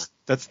 and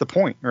that's the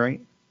point, right?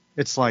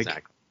 It's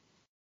like,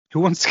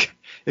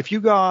 if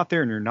you go out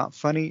there and you're not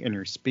funny and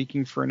you're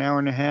speaking for an hour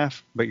and a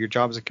half, but your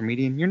job as a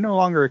comedian, you're no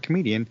longer a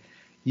comedian.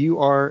 You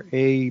are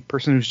a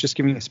person who's just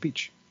giving a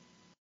speech.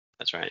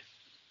 That's right.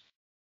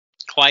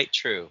 Quite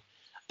true.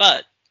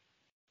 But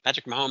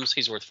Patrick Mahomes,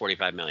 he's worth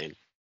 $45 million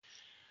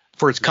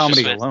for his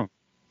comedy alone.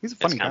 He's a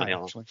funny guy,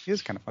 actually. He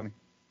is kind of funny,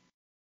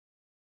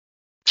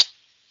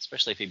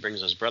 especially if he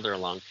brings his brother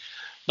along.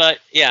 But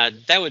yeah,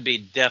 that would be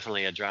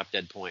definitely a drop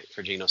dead point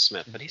for Geno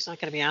Smith. But he's not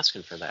going to be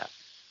asking for that.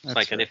 It's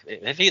like, right.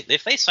 And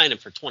if they sign him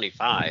for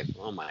 25,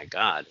 oh my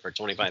God, for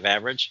 25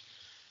 average,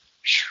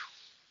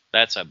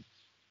 that's a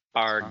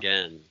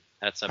bargain.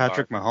 That's a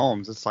Patrick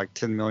Mahomes. It's like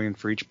 $10 million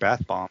for each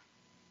bath bomb.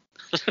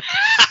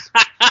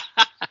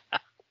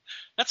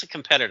 That's a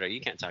competitor.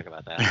 You can't talk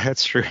about that.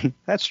 That's true.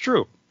 That's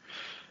true.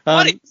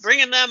 What are you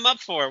bringing them up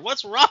for?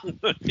 What's wrong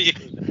with you?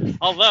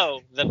 Although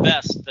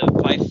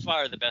by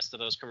far the best of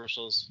those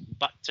commercials,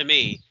 but to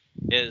me,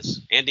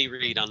 is Andy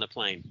Reid on the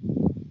plane.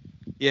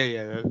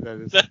 Yeah,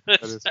 that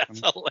is that's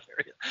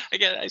hilarious.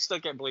 Again, I still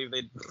can't believe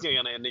they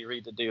got Andy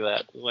Reid to do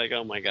that. Like,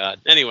 oh my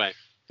God. Anyway.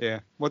 Yeah,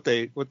 what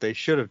they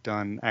should have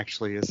done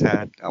actually is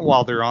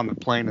while they're on the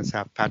plane is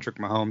have Patrick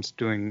Mahomes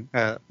doing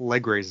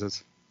leg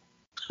raises,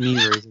 knee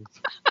raises.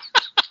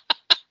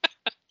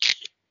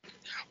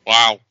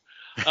 Wow.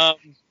 Are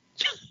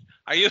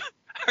you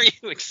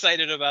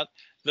excited about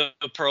the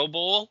Pro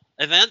Bowl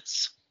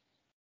events?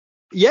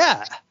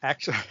 Yeah,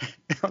 actually,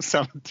 I'm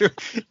sounding too.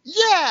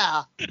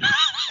 Yeah,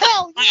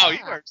 hell yeah! Wow,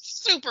 you are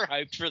super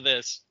hyped for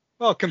this.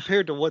 Well,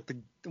 compared to what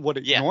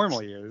it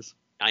normally is.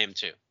 I am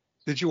too.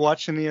 Did you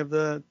watch any of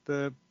the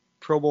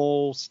Pro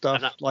Bowl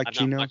stuff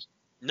Geno?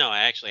 No,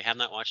 I actually have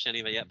not watched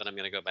any of it yet, but I'm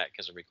going to go back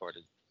because I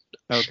recorded.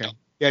 Okay.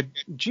 Yeah,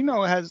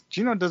 Geno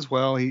does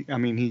well.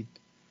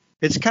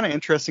 It's kind of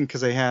interesting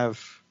because they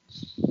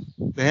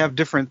have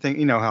different things.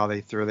 You know how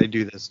they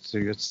do this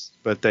too.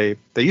 But they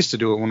used to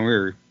do it when we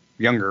were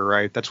younger,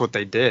 right? That's what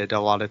they did. A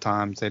lot of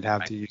times they'd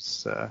have to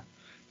use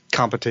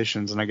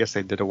competitions, and I guess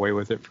they did away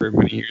with it for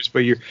many years. But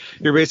you're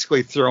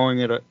basically throwing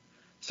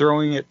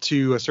it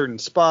to a certain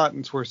spot, and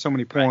it's worth so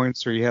many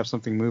points, or you have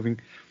something moving.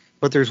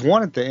 But there's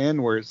one at the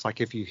end where it's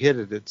like if you hit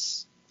it,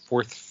 it's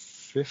worth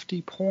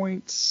 50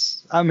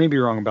 points. I may be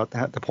wrong about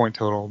the point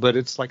total, but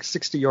it's like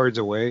 60 yards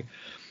away.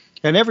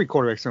 And every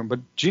quarterback's doing, but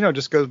Geno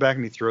just goes back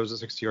and he throws it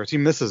 60 yards. He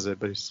misses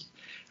it, and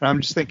I'm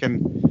just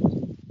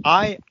thinking,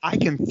 I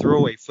can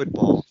throw a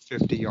football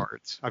 50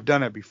 yards. I've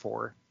done it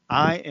before.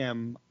 I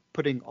am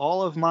putting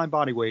all of my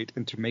body weight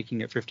into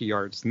making it 50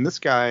 yards. And this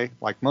guy,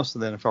 like most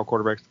of the NFL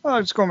quarterbacks,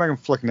 just going back and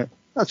flicking it.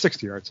 That's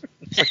 60 yards.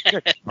 It's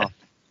like,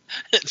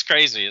 it's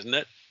crazy, isn't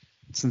it?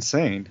 It's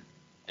insane.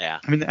 Yeah.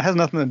 I mean, it has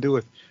nothing to do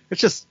with.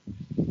 It's just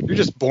you're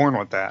just born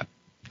with that.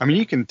 I mean,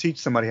 you can teach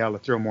somebody how to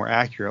throw more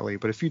accurately,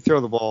 but if you throw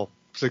the ball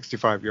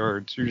 65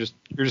 yards, you're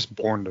just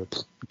born to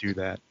do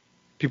that.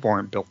 People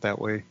aren't built that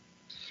way.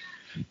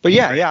 But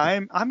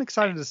I'm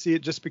excited to see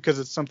it just because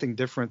it's something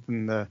different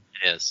than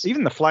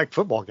even the flag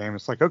football game.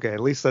 It's like, okay,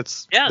 at least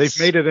they've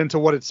made it into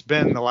what it's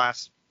been the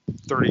last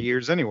 30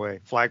 years anyway,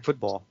 flag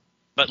football.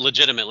 But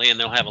legitimately, and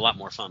they'll have a lot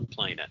more fun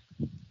playing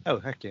it. Oh,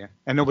 heck yeah.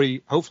 And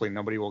hopefully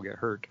nobody will get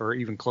hurt or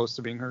even close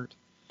to being hurt.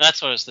 That's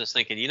what I was just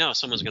thinking. If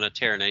someone's going to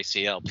tear an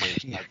ACL playing.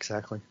 Yeah,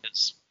 exactly.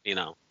 It's,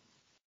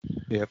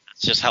 Yep.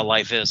 It's just how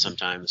life is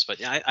sometimes.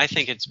 But I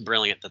think it's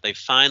brilliant that they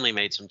finally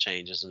made some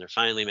changes and they're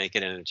finally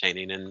making it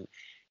entertaining. And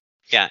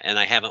and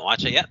I haven't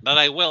watched it yet, but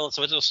I will.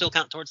 So it'll still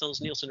count towards those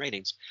Nielsen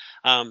ratings.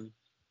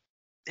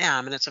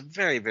 It's a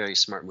very, very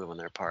smart move on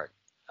their part.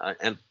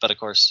 But of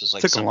course, it's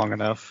like took them long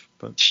enough.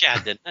 But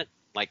yeah, didn't it?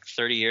 Like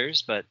 30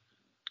 years. But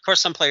of course,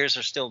 some players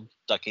are still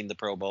ducking the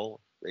Pro Bowl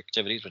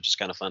activities, which is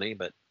kind of funny.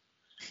 But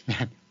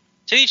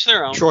to each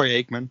their own. Troy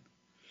Aikman.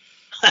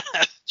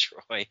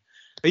 Troy.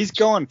 He's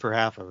going for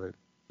half of it.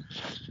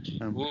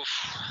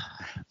 Oof.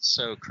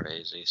 So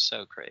crazy.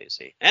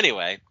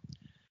 Anyway.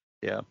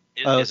 Yeah.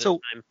 Is it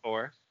time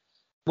for?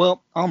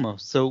 Well,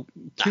 almost. So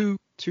two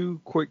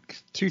quick,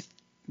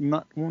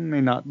 not one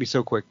may not be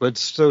so quick, but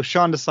so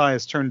Sean Desai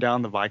has turned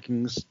down the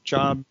Vikings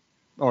job,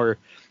 or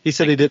he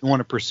said he didn't want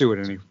to pursue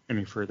it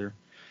any further.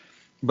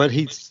 But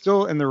he's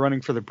still in the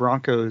running for the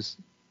Broncos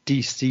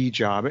DC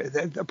job.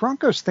 The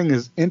Broncos thing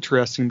is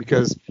interesting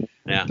because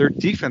their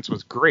defense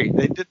was great.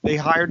 They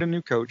hired a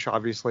new coach,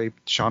 obviously.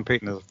 Sean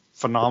Payton is a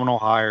phenomenal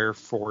hire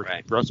for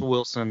Russell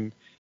Wilson.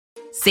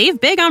 Save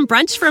big on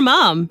brunch for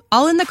mom,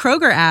 all in the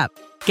Kroger app.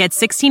 Get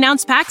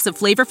 16-ounce packs of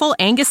flavorful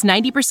Angus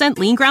 90%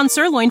 lean ground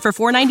sirloin for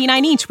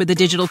 $4.99 each with a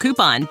digital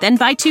coupon. Then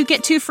buy 2,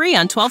 get 2 free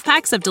on 12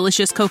 packs of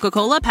delicious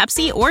Coca-Cola,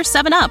 Pepsi, or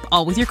 7-Up,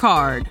 all with your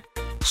card.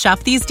 Shop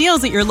these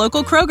deals at your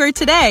local Kroger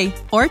today,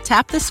 or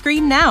tap the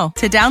screen now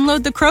to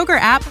download the Kroger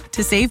app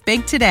to save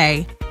big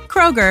today.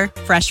 Kroger,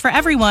 fresh for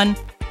everyone.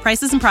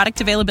 Prices and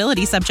product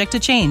availability subject to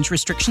change.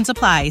 Restrictions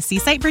apply. See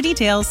site for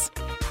details.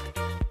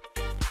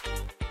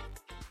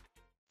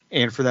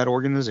 And for that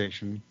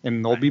organization,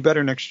 and they'll be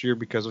better next year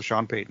because of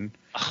Sean Payton.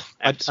 Oh,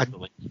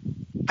 absolutely.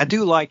 I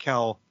do like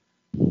how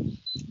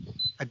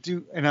I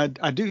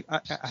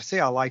say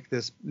I like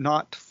this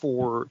not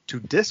to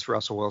diss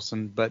Russell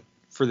Wilson, but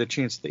for the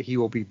chance that he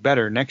will be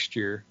better next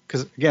year.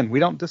 Because again, we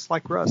don't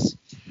dislike Russ,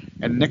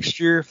 and next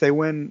year if they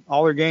win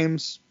all their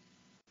games,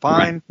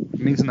 fine,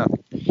 it means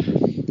nothing.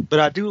 But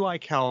I do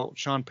like how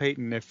Sean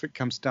Payton, if it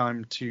comes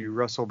time to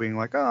Russell being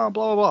like, oh,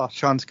 blah blah blah,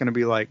 Sean's going to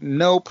be like,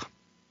 nope.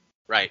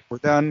 Right. We're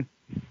done.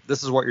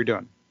 This is what you're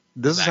doing.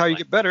 This is how you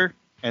get better.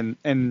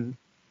 And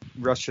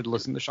Russ should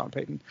listen to Sean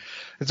Payton.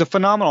 It's a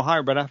phenomenal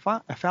hire, but I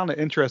found it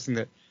interesting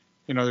that,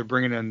 they're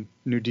bringing in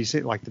new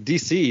DC. Like the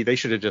DC, they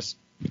should have just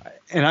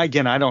 – and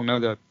again, I don't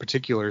know the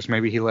particulars.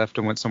 Maybe he left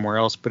and went somewhere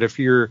else. But if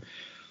you're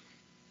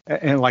 –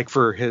 and like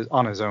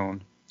on his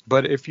own.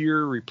 But if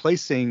you're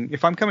replacing –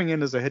 if I'm coming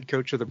in as a head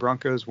coach of the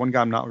Broncos, one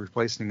guy I'm not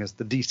replacing is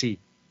the DC.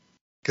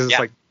 Because it's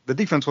like the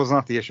defense was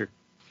not the issue.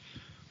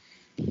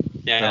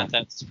 Yeah,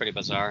 that's pretty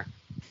bizarre.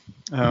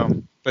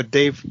 But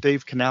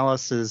Dave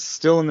Canales is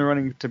still in the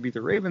running to be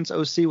the Ravens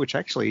OC, which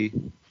actually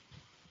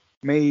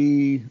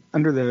may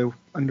under the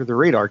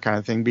radar kind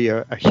of thing be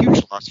a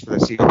huge loss for the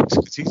Seahawks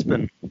because he's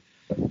been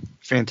a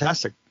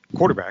fantastic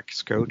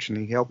quarterbacks coach and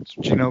he helped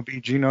Geno be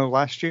Geno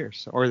last year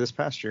or this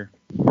past year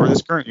or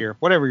this current year,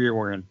 whatever year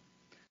we're in.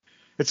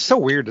 It's so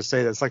weird to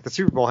say that. It's like the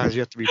Super Bowl has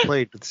yet to be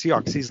played, but the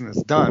Seahawks season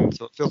is done,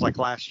 so it feels like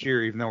last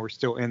year, even though we're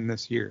still in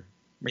this year.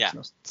 Makes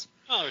no sense.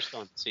 Oh, we're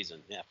still in the season.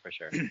 Yeah, for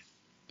sure.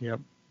 Yep.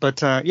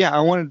 But,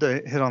 I wanted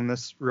to hit on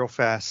this real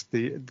fast.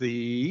 The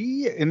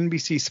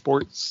NBC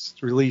Sports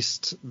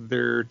released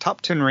their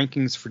top 10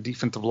 rankings for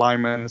defensive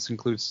linemen. This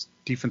includes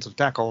defensive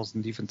tackles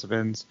and defensive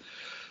ends.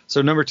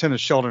 So number 10 is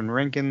Sheldon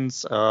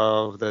Rankins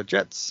of the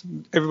Jets.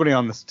 Everybody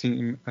on this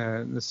team,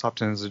 this top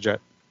 10 is a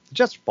Jet. The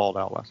Jets balled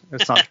out last.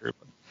 It's not true.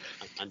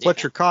 But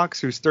Fletcher Cox,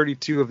 who's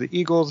 32 of the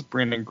Eagles.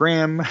 Brandon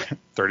Graham,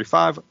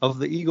 35 of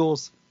the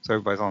Eagles. So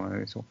everybody's on the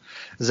initial.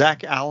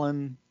 Zach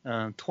Allen,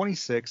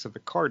 26 of the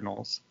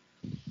Cardinals.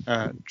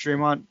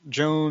 Draymond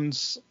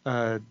Jones,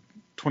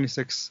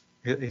 26.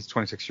 He's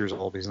 26 years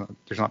old. There's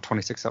not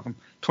 26 of them.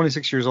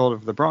 26 years old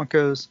of the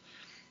Broncos.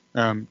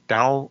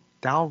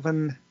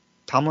 Dalvin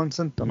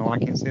Tomlinson. Don't know why I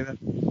can't say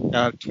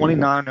that.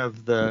 29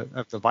 of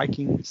the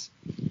Vikings.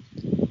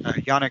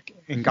 Yannick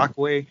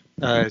Ngakoue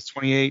is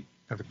 28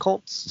 of the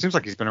Colts. Seems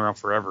like he's been around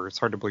forever. It's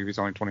hard to believe he's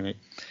only 28.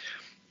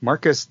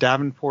 Marcus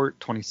Davenport,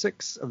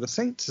 26 of the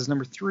Saints, is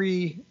number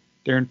 3.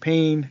 Darren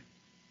Payne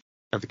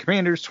of the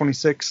Commanders,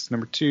 26,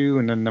 number 2.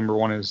 And then number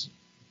 1 is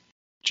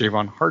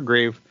Javon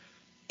Hargrave,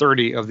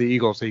 30 of the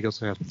Eagles. The Eagles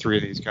have 3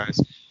 of these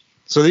guys.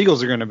 So the Eagles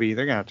they're going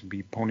to have to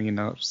be ponying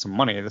up some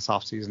money this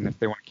offseason if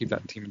they want to keep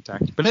that team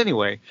intact. But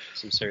anyway,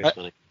 some serious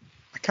money.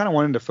 I kind of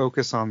wanted to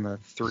focus on the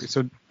 3.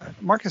 So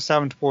Marcus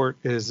Davenport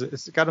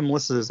it's got him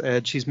listed as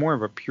edge. He's more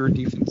of a pure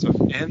defensive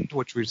end,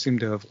 which we seem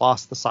to have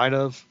lost the sight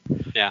of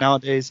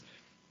nowadays.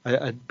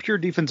 A pure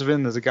defensive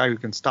end is a guy who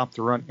can stop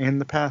the run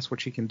and the pass,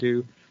 which he can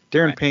do.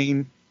 Darren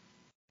Payne,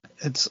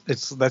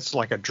 that's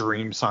like a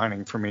dream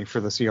signing for me for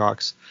the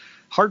Seahawks.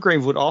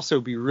 Hargrave would also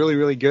be really,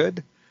 really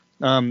good.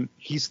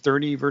 He's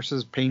 30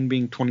 versus Payne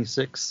being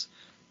 26.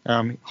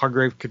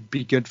 Hargrave could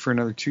be good for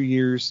another 2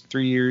 years,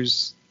 3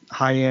 years.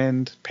 High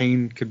end.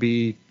 Payne could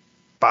be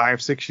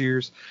 5-6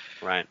 years.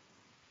 Right.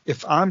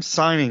 If I'm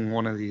signing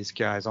one of these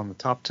guys on the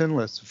top 10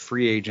 list of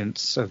free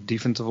agents of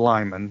defensive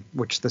linemen,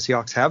 which the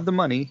Seahawks have the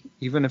money,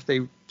 even if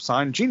they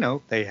sign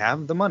Geno, they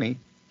have the money.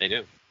 They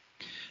do.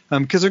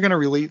 Because they're going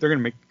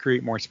to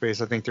create more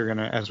space. I think they're going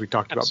to, as we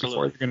talked about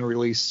before, they're going to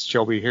release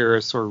Shelby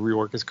Harris or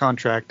rework his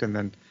contract, and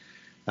then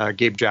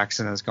Gabe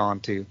Jackson has gone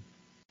too.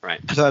 Right.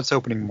 So that's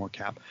opening more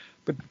cap.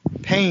 But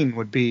Payne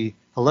would be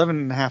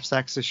 11.5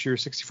 sacks this year,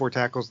 64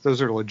 tackles.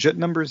 Those are legit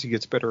numbers. He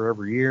gets better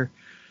every year.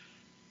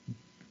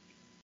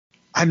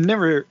 I've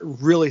never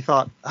really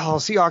thought,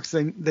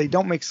 Seahawks, they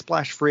don't make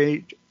splash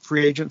free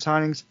agent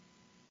signings.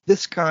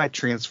 This guy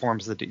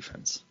transforms the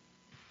defense.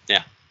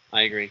 Yeah,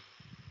 I agree.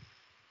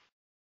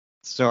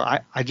 So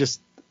I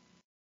just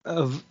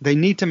they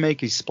need to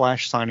make a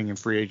splash signing in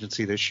free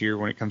agency this year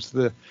when it comes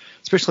to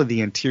especially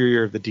the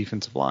interior of the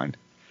defensive line.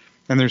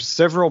 And there's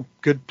several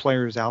good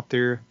players out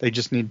there. They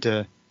just need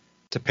to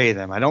pay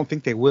them. I don't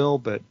think they will,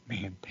 but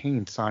man,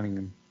 Payne signing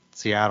in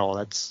Seattle,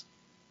 that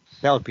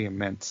would be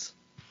immense.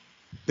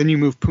 Then you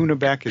move Puna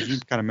back, as you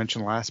kind of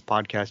mentioned last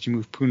podcast. You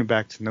move Puna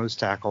back to nose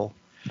tackle.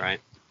 Right.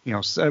 You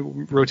know,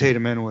 rotate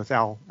him in with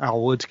Al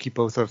Wood to keep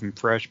both of them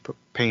fresh. Put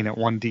Payne at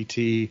 1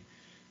 DT,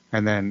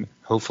 and then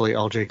hopefully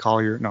LJ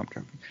Collier. No, I'm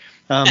joking.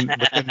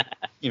 But then,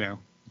 you know,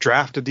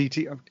 draft a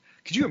DT.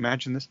 Could you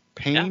imagine this?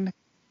 Payne.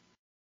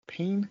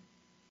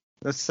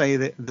 Let's say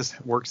that this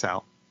works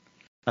out.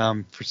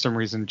 For some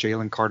reason,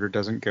 Jalen Carter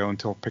doesn't go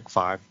until pick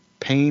 5.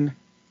 Payne,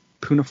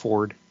 Puna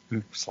Ford,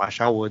 /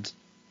 Al Woods,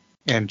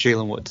 and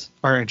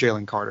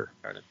Jalen Carter.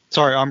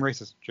 Sorry, I'm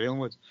racist. Jalen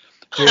Woods.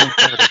 Jalen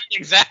Carter.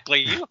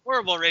 Exactly. You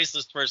horrible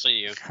racist person,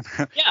 you.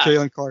 Yeah.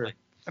 Jalen Carter.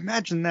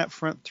 Imagine that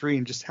front three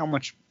and just how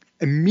much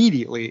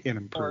immediately it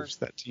improves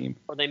that team.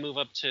 Or they move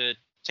up to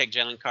take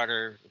Jalen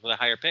Carter with a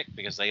higher pick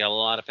because they got a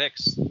lot of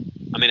picks.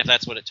 I mean, if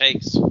that's what it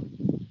takes.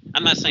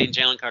 I'm not saying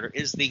Jalen Carter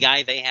is the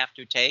guy they have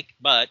to take,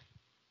 but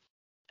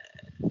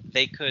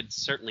they could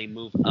certainly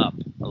move up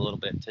a little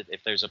bit.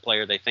 If there's a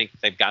player they think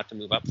they've got to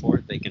move up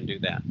for, they can do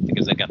that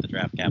because they've got the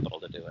draft capital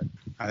to do it.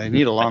 They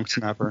need a long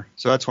snapper,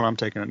 so that's what I'm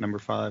taking at number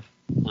 5.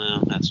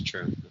 Well, that's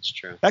true.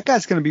 That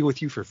guy's going to be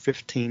with you for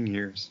 15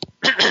 years.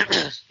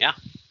 Yeah.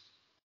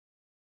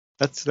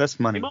 That's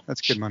money.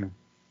 That's good money.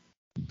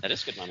 That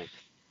is good money.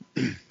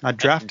 I'd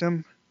draft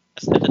him.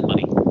 That's nothing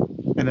money.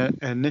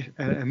 And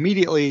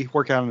immediately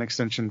work out an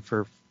extension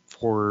for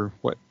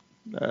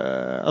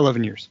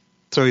 11 years.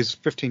 So he's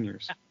 15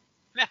 years.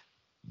 Yeah.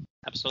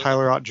 Absolutely.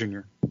 Tyler Ott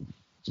Jr.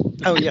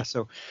 Oh yeah.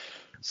 So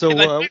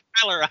if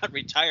Tyler Ott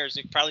retires,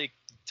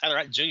 Tyler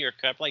Ott Jr.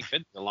 could play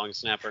fit the long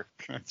snapper.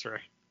 That's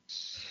right.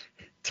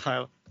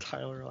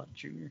 Tyler Ott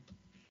Jr.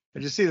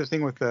 Did you see the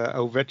thing with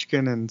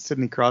Ovechkin and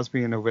Sidney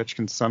Crosby and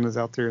Ovechkin's son is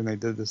out there and they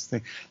did this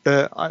thing?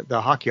 The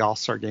Hockey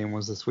All-Star game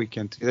was this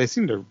weekend too. They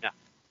seem to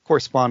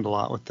correspond a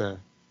lot with the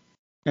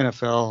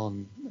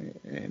NFL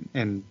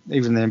and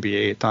even the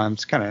NBA at times.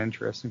 It's kind of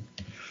interesting.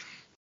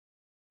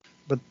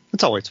 But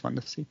it's always fun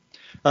to see.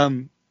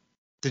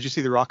 Did you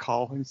see the Rock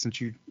Hall?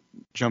 Since you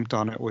jumped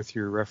on it with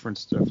your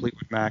reference to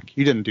Fleetwood Mac.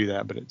 You didn't do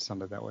that, but it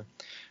sounded that way.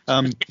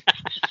 I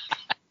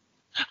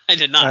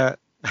did not.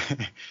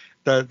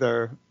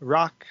 The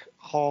Rock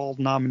Hall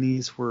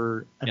nominees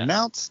were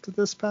announced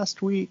this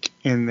past week,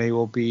 and they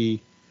will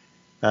be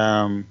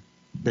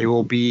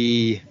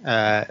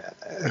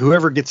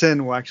whoever gets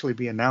in will actually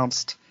be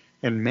announced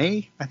in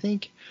May, I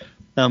think.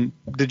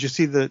 Did you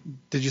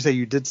say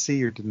you did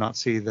see or did not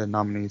see the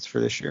nominees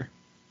for this year?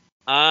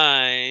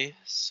 I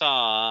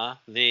saw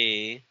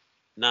the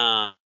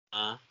nominees.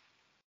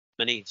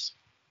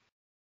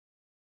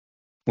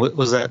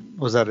 Was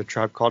that a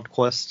Tribe Called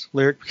Quest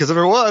lyric? Because if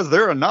it was,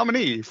 they're a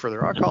nominee for the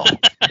Rock Hall.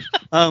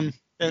 No,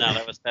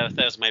 that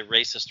was my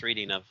racist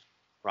reading of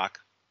Rock.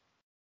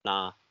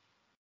 Nah,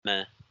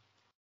 meh.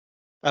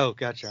 Oh,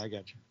 gotcha. I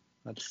gotcha.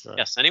 That's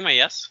yes. Anyway,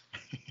 yes.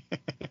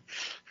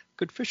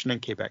 Good fishing in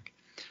Quebec.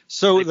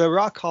 So the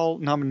Rock Hall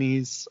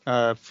nominees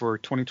for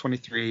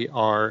 2023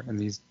 are, and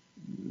these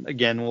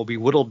again will be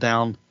whittled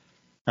down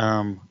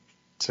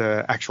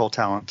to actual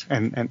talent,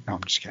 and no,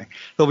 I'm just kidding.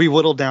 They'll be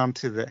whittled down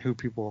to who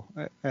people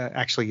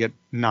actually get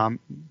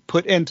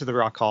put into the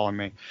Rock Hall in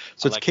May.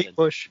 So it's Kate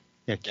Bush,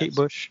 Kate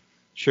Bush,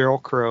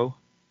 Sheryl Crow,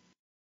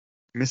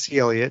 Missy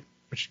Elliott,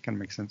 which kind of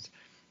makes sense,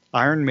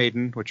 Iron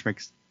Maiden, which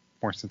makes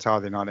more sense. How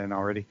are they not in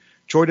already?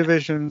 Joy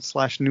Division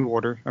 / New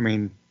Order. I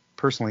mean,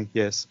 personally,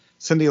 yes.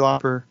 Cyndi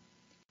Lauper,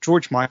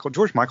 George Michael.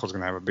 George Michael's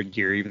going to have a big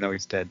year, even though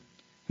he's dead.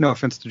 No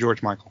offense to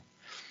George Michael.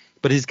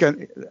 But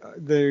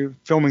they're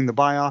filming the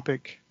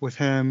biopic with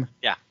him.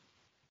 Yeah.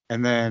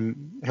 And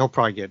then he'll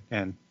probably get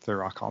in the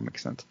Rock Hall.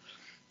 Makes sense.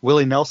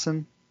 Willie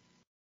Nelson.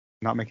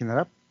 Not making that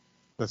up.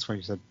 That's what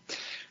you said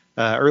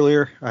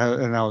earlier.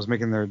 And I was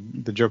making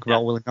the joke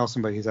about Willie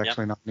Nelson, but he's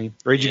actually not me.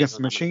 Rage Against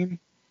the Machine.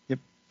 Yep.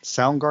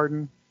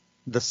 Soundgarden.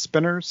 The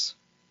Spinners.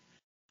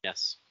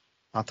 Yes.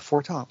 Not the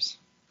Four Tops.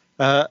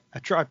 A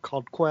Tribe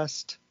Called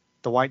Quest.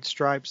 The White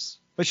Stripes.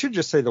 I should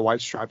just say the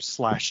White Stripes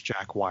 /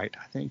 Jack White,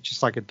 I think,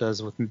 just like it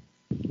does with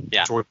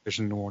Joy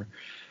Division and Warner.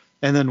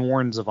 And then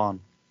Warren Zevon.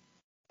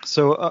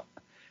 So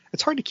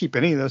it's hard to keep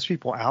any of those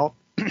people out.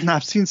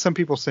 I've seen some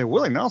people say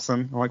Willie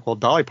Nelson. I'm like, well,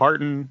 Dolly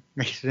Parton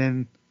made it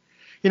in.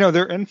 You know,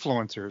 they're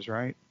influencers,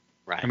 right?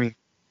 Right. I mean,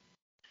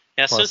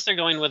 since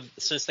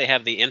they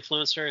have the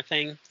influencer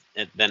thing,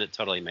 then it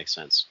totally makes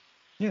sense.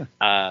 Yeah.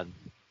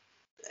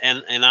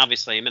 And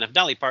obviously, I mean, if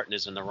Dolly Parton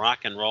is in the Rock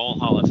and Roll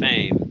Hall of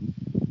Fame,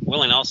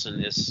 Willie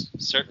Nelson is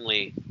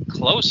certainly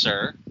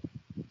closer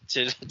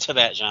to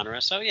that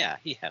genre, so yeah,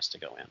 he has to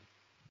go in.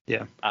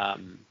 Yeah.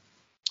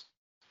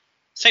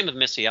 Same with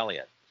Missy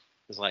Elliott.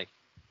 It's like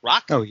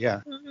rock. Oh yeah.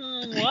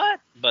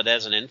 What? But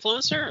as an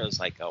influencer, it was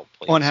like, oh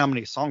please. Oh, and how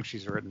many songs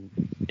she's written?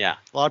 Yeah.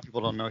 A lot of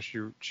people don't know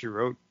she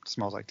wrote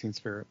 "Smells Like Teen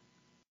Spirit."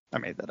 I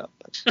made that up.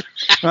 But,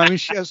 no, I mean,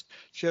 she has.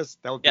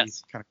 That would be kind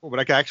of cool. But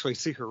I could actually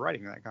see her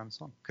writing that kind of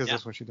song because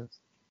that's what she does.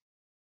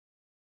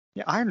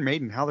 Yeah, Iron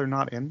Maiden. How they're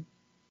not in?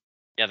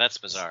 Yeah, that's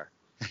bizarre.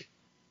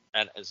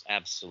 That is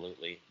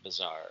absolutely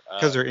bizarre.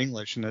 Because they're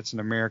English and it's an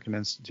American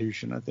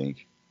institution, I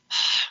think.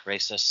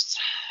 Racists.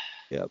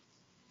 Yep.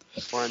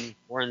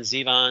 Warren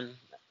Zevon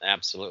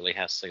absolutely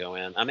has to go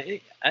in. I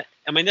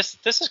mean, this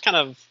is kind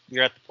of,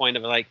 you're at the point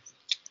of like,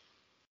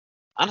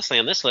 honestly,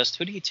 on this list,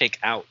 who do you take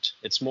out?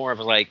 It's more of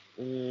like,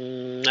 I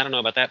don't know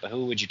about that, but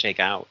who would you take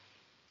out?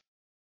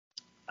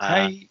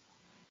 I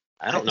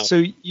don't know.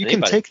 So you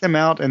can take them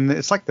out, and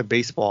it's like the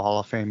Baseball Hall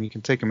of Fame. You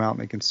can take them out, and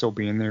they can still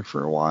be in there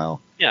for a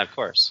while. Yeah, of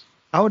course.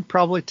 I would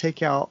probably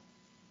take out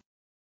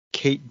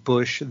Kate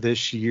Bush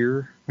this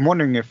year. I'm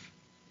wondering if,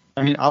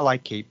 I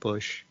like Kate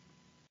Bush,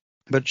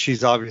 but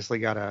she's obviously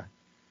got a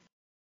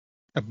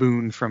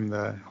boon from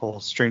the whole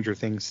Stranger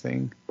Things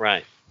thing.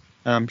 Right.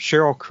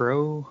 Sheryl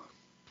Crow.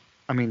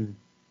 I think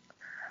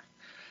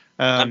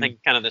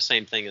kind of the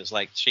same thing as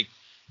like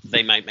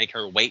they might make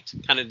her wait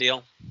kind of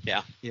deal.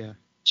 Yeah. Yeah.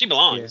 She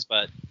belongs,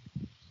 but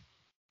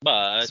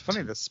it's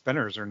funny the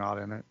Spinners are not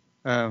in it.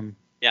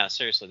 Yeah,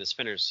 seriously, the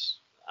Spinners.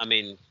 I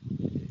mean,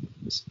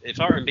 if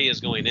R&B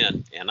is going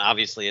in, and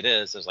obviously it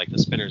is, it's like the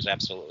Spinners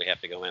absolutely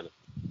have to go in.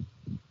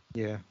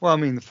 Yeah. Well,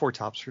 the Four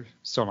Tops are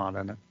still not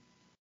in it.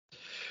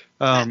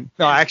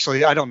 No,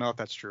 actually, I don't know if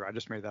that's true. I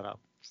just made that up.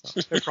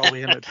 So they're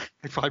probably in it.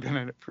 They've probably been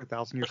in it for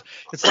 1,000 years.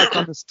 It's like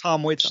on this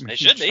Tom Waits. I'm a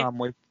huge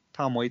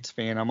Tom Waits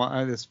fan. I'm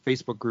on this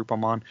Facebook group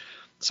I'm on.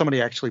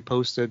 Somebody actually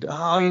posted,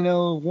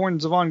 Warren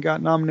Zevon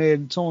got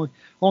nominated. It's only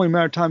a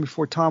matter of time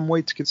before Tom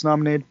Waits gets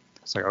nominated.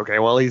 It's like, okay,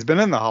 well, he's been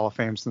in the Hall of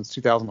Fame since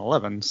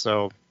 2011,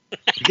 so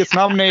if he gets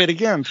nominated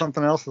again,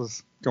 something else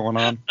is going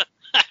on.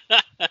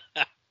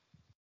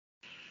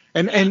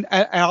 And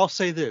I'll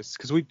say this,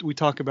 because we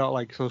talk about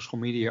like social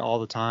media all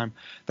the time.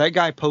 That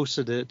guy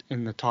posted it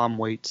in the Tom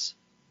Waits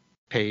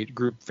page,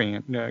 group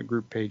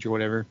page or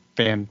whatever,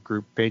 fan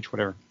group page,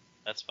 whatever.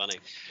 That's funny.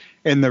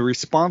 And the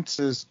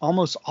responses,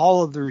 almost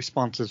all of the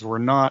responses were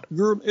not,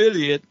 you're an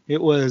idiot.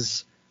 It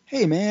was,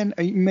 hey, man,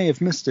 you may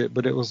have missed it,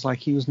 but it was like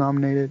he was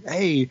nominated.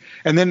 Hey.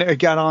 And then it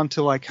got on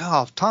to like,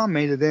 if Tom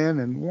made it in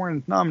and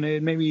Warren's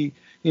nominated, maybe,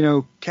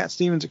 Cat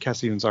Stevens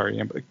already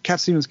in, but Cat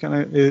Stevens kind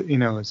of, is.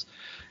 Yeah.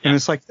 And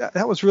it's like,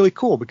 that was really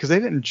cool because they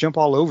didn't jump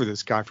all over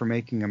this guy for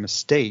making a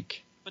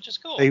mistake. Which is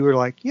cool. They were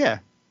like, yeah,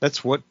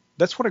 that's what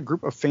a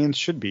group of fans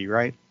should be,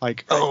 right?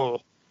 Like,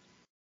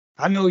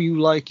 I know you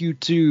like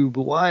U2,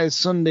 but why is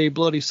Sunday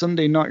Bloody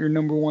Sunday not your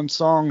number one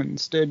song? And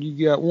instead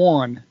you got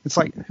one. It's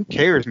like, who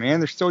cares, man?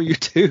 They're still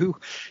U2. You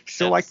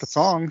still like the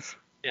songs.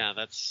 Yeah,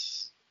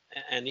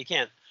 and you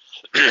can't.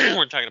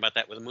 We're talking about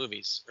that with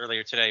movies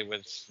earlier today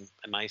with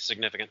my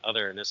significant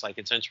other, and it's like,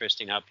 it's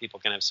interesting how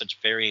people can have such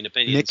varying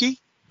opinions. Nikki?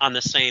 On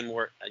the same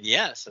work.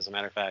 Yes, as a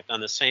matter of fact,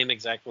 on the same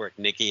exact work,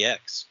 Nikki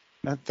X.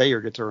 That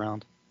Thayer gets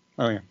around.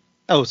 Oh, yeah.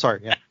 Oh,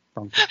 sorry. Yeah.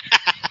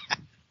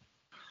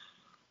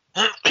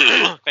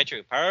 Quite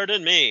true.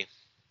 Pardon me.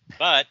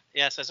 But,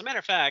 yes, as a matter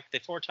of fact, the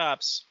Four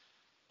Tops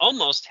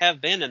almost have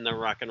been in the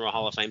Rock and Roll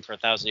Hall of Fame for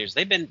 1,000 years.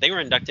 They were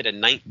inducted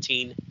in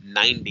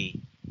 1990.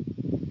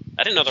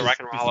 I didn't know the Rock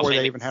and Roll Hall of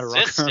Fame even had a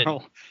existed. Rock and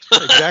Roll.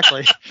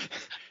 Exactly.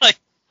 Like,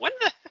 when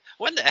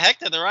the heck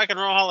did the Rock and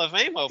Roll Hall of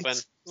Fame open?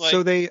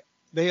 So they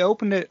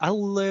opened it. I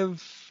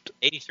lived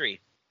 83.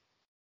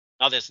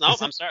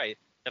 I'm sorry.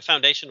 The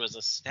foundation was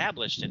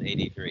established in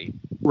 83.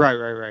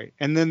 Right.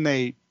 And then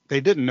they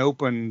didn't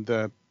open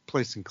the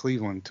place in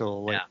Cleveland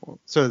until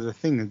so the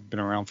thing had been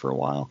around for a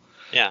while.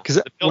 Yeah.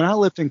 Because when I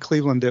lived in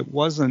Cleveland, it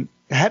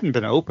hadn't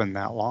been open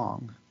that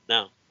long.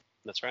 No,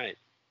 that's right.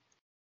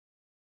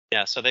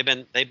 Yeah, so they've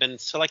been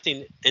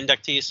selecting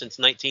inductees since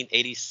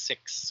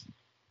 1986.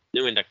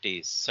 New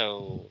inductees.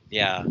 So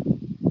yeah,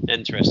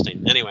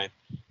 interesting. Anyway,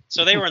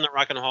 so they were in the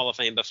Rock and Roll Hall of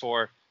Fame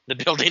before the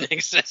building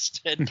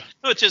existed,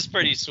 which is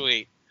pretty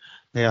sweet.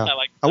 Yeah,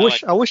 I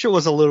wish it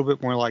was a little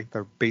bit more like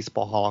the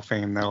Baseball Hall of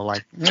Fame, though.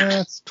 Like,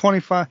 it's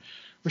 25.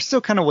 We're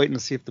still kind of waiting to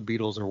see if the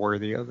Beatles are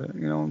worthy of it.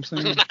 You know what I'm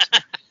saying?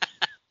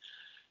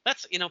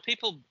 That's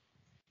people,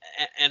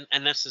 and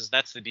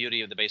that's the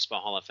beauty of the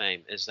Baseball Hall of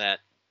Fame is that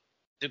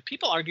do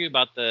people argue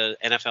about the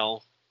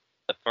NFL,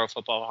 the Pro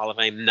Football Hall of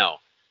Fame? No,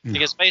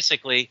 because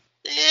basically,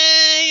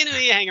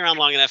 you hang around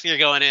long enough, you're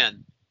going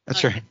in.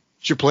 That's right.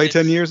 Did you play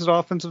 10 years at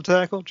offensive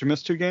tackle? Did you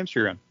miss 2 games?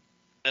 You're in.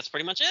 That's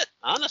pretty much it,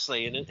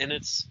 honestly.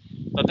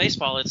 But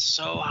baseball, it's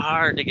so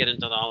hard to get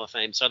into the Hall of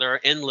Fame. So there are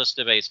endless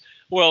debates.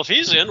 Well, if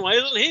he's in, why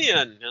isn't he in?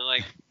 And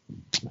like,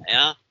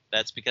 yeah,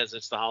 that's because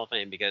it's the Hall of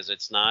Fame. Because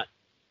it's not.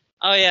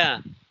 Oh yeah,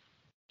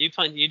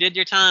 you did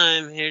your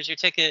time. Here's your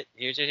ticket.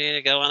 Here's your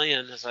ticket to go on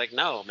in. It's like,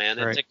 no, man,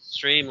 it's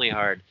extremely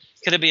hard.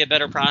 Could it be a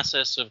better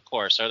process? Of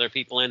course. Are there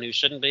people in who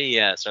shouldn't be?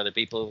 Yes. Are there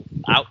people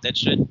out that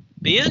should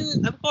be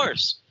in? Of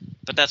course.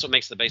 But that's what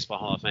makes the Baseball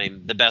Hall of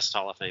Fame the best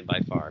Hall of Fame by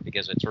far,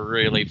 because it's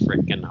really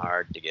freaking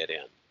hard to get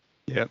in.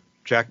 Yep.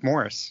 Jack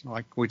Morris.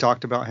 Like we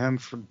talked about him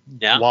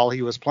while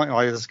he was playing.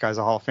 Oh, this guy's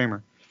a Hall of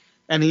Famer.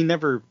 And he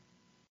never,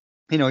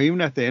 even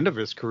at the end of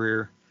his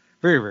career,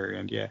 very, very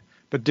end, yeah.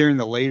 But during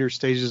the later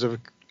stages of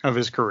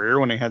his career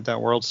when he had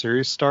that World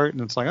Series start,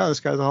 and it's like, oh, this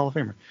guy's a Hall of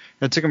Famer. And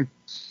it took him,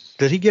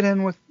 did he get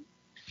in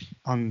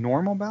on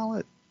normal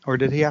ballot? or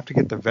did he have to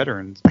get the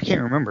veterans? I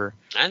can't remember.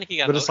 I think he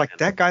got. But it's like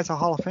that guy's a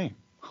Hall of Famer.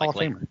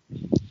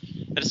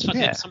 But it's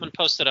funny. Someone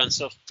posted on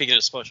speaking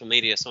of social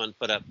media, someone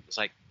put up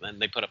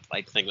and they put up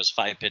I think it was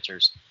 5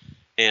 pitchers,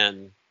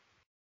 and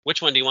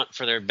which one do you want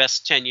for their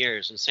best 10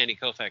 years? And Sandy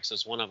Koufax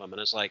is one of them.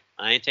 And it's like,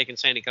 I ain't taking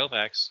Sandy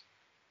Koufax.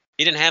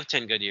 He didn't have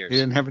 10 good years. He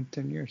didn't have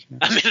 10 years. Yeah.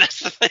 I mean, that's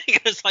the thing.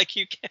 It's like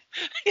you can't,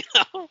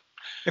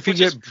 If you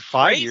get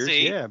 5 years,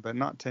 yeah, but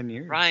not 10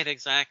 years. Right,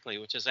 exactly,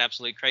 which is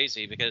absolutely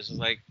crazy because it's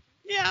like,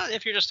 yeah,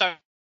 if you're just talking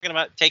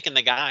about taking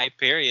the guy,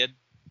 period.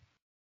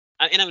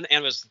 And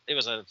it was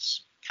a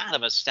kind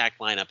of a stacked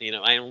lineup.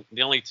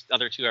 The only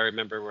other 2 I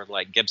remember were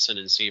like Gibson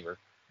and Seaver.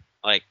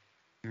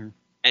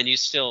 And you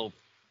still,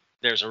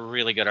 there's a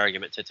really good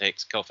argument to take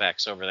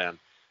Koufax over them.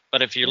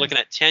 But if you're looking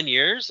at 10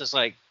 years, it's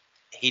like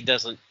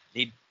he's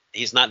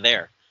not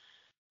there.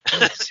 So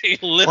it's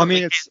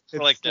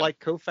like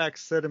Koufax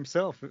said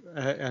himself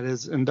at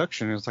his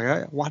induction. It was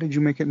like, why did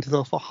you make it into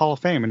the Hall of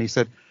Fame? And he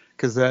said,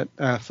 because that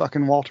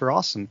fucking Walter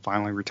Austin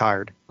finally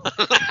retired.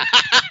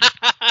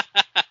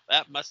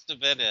 That must have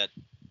been it.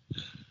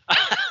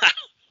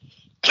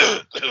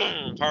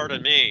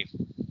 Pardon me.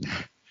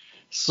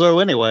 So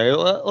anyway,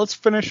 let's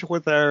finish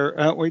with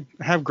our. We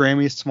have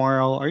Grammys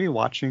tomorrow. Are you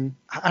watching?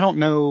 I don't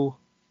know.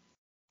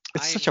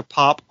 It's such a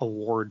pop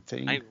award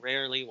thing. I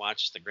rarely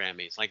watch the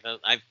Grammys.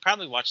 I've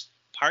probably watched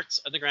parts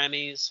of the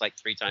Grammys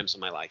 3 times in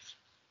my life.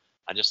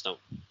 I just don't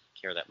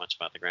care that much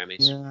about the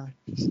Grammys. Yeah,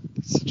 it's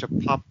such a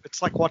pop.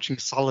 It's like watching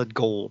Solid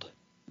Gold,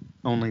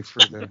 only for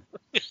the.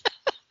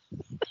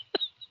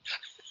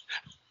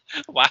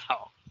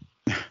 Wow.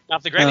 Now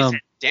if the Grammys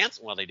had dance,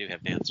 well, they do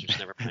have dancers.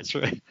 Never mind. That's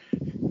right.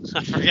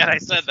 I forget I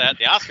said that.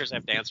 The Oscars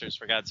have dancers,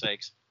 for God's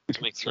sakes.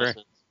 It makes no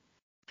sense.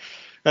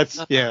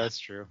 That's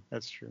true.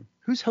 That's true.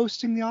 Who's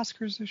hosting the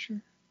Oscars this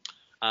year?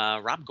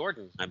 Rob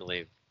Gordon, I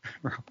believe.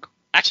 Rob Gordon.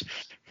 Actually,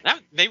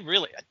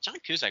 John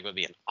Cusack would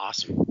be an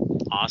awesome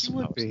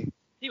host.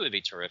 He would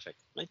be terrific.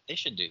 They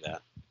should do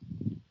that.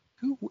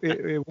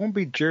 It won't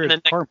be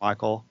Jared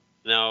Carmichael.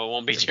 No, it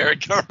won't be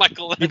Jared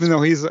Carmichael. Even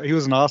though he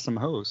was an awesome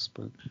host,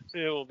 but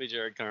it won't be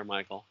Jared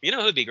Carmichael. You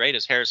know who'd be great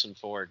is Harrison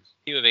Ford.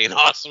 He would be an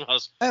awesome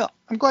host.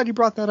 I'm glad you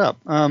brought that up.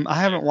 I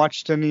haven't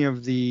watched any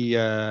of the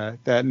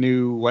that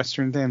new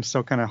Western thing. I'm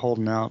still kind of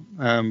holding out.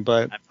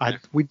 But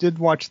we did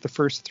watch the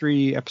first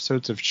 3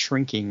 episodes of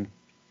Shrinking.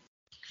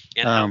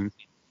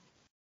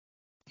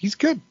 He's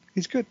good.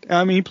 He's good.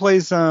 I mean, he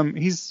plays.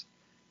 He's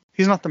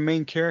not the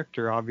main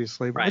character,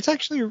 obviously, but It's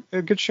actually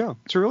a good show.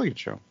 It's a really good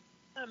show.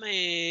 I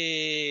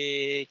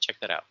may check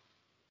that out.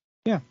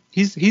 Yeah,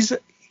 he's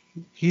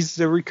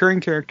a recurring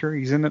character.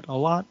 He's in it a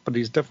lot, but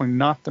he's definitely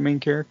not the main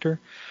character.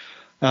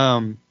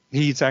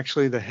 He's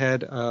actually the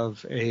head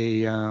of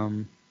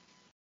a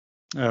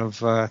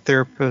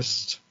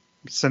therapist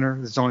center.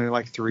 There's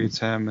only 3. It's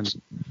him and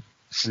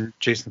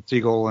Jason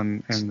Segel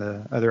and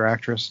the other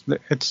actress.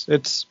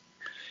 It's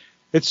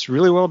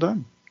really well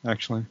done,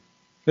 actually.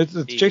 It's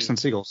Jason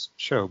Segel's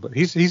show, but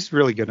he's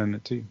really good in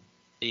it too.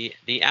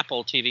 The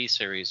Apple TV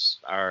series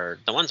are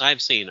the ones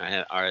I've seen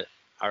are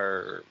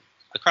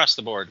across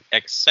the board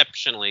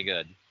exceptionally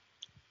good.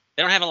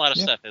 They don't have a lot of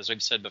stuff, as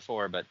we've said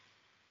before, but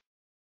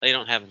they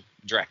don't have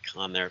Drek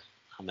on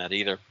that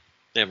either.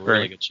 They have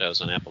really good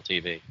shows on Apple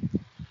TV.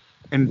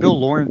 And Bill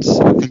Lawrence,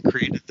 I think,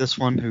 created this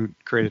one, who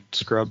created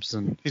Scrubs,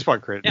 and he's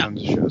probably created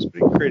tons of shows,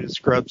 but he created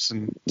Scrubs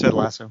and Ted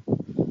Lasso.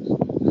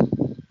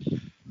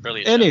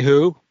 Brilliant.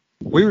 Anywho,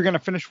 we were going to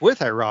finish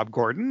with our Rob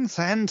Gordons.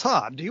 And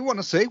Todd, do you want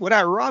to say what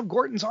our Rob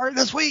Gordons are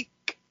this week?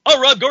 Our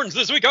Rob Gordons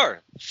this week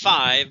are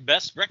 5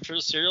 best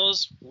breakfast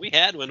cereals we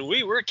had when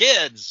we were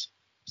kids.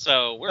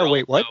 So we're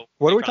wait, what?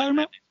 What are we talking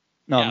about?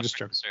 No, I'm just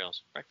joking.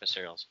 Breakfast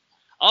cereals.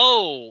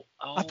 Oh.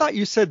 I thought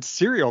you said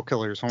serial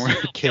killers when we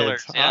were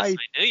kids. Yes, I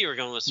knew you were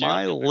going with serial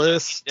killers. My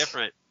list.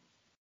 Different.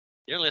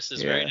 Your list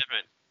is very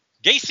different.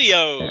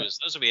 Gacyos.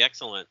 Those would be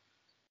excellent.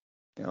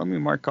 Yeah, let me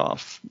mark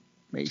off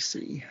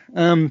Macy.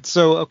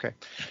 So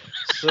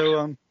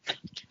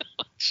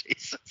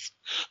Jesus.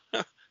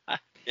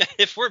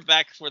 If we're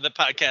back for the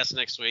podcast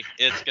next week,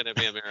 it's going to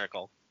be a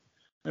miracle.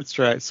 That's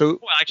right. So,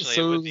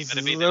 actually,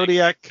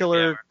 Zodiac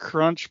Killer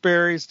Crunch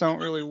Berries don't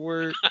really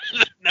work.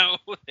 No,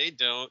 they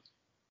don't.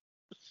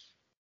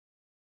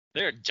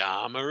 They're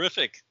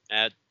Tomorific.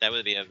 That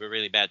would be a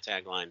really bad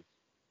tagline.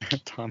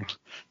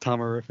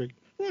 Tomorific.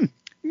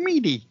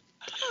 Meaty.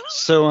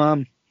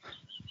 So,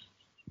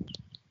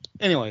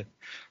 anyway,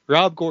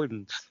 Rob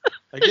Gordon's.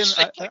 Again,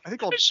 I think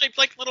they're shaped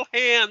like little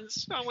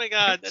hands. Oh my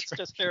God, that's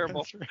just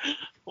terrible. That's right.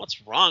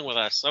 What's wrong with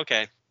us?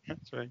 Okay.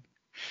 That's right.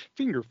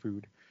 Finger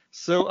food.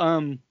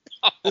 So,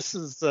 this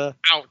is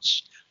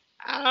ouch.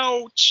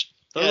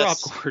 The Rob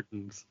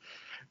Gordons.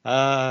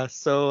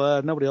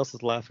 So nobody else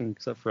is laughing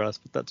except for us,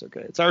 but that's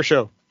okay. It's our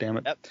show, damn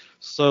it. Yep.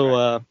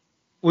 So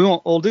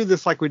we'll do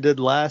this like we did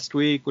last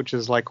week, which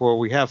is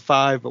we have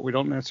 5, but we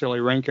don't necessarily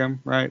rank them,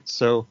 right?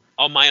 So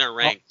mine are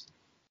ranked.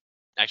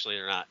 Actually,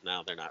 they're not.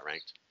 No, they're not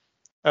ranked.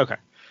 Okay.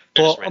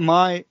 They're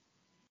well,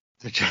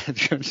 they're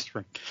just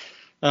ranked.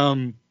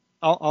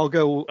 I'll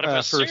go But if it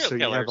was first. serial So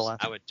you have killers, the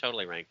last. I would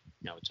totally rank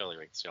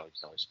serial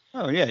killers.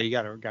 Oh yeah, you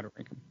gotta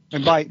rank them.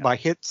 And by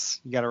hits,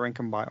 you gotta rank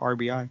them by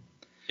RBI.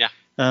 Yeah.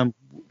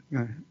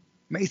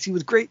 Macy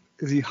was great.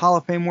 Is he Hall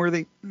of Fame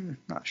worthy?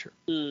 Not sure.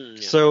 Yeah.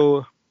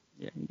 So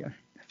yeah,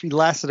 if he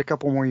lasted a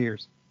couple more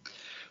years.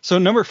 So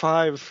number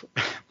 5,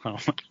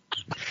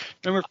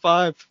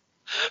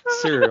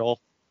 cereal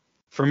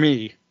for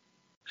me,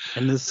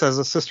 and this has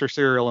a sister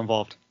cereal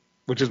involved,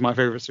 which is my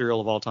favorite cereal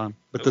of all time,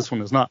 but this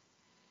one is not.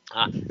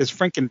 It's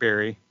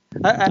Frankenberry.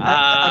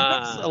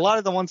 A lot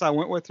of the ones I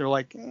went with are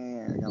like, I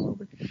got a little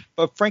bit.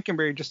 But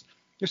Frankenberry, just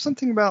there's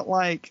something about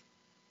like,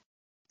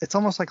 it's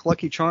almost like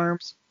Lucky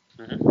Charms,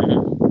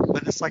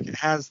 but it's like it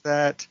has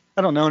that,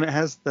 I don't know, and it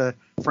has the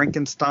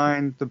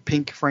Frankenstein, the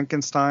pink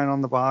Frankenstein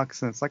on the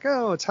box, and it's like,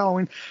 oh, it's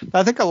Halloween.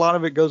 I think a lot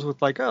of it goes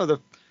with like,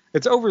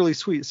 it's overly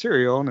sweet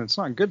cereal and it's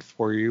not good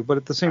for you, but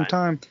at the same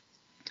time,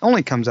 it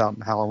only comes out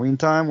in Halloween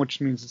time, which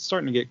means it's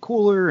starting to get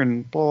cooler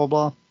and blah,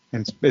 blah, blah.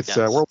 And it's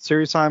World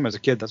Series time. As a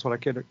kid, that's what I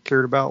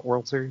cared about,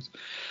 World Series.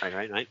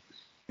 Right.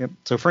 Yep.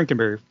 So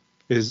Frankenberry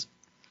is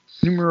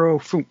numero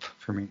fump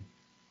for me.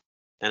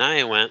 And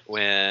I went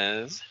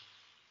with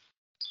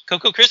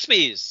Cocoa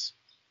Krispies.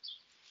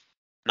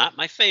 Not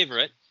my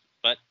favorite,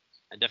 but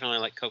I definitely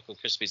like Cocoa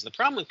Krispies. The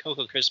problem with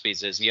Cocoa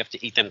Krispies is you have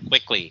to eat them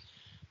quickly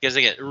because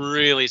they get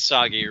really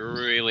soggy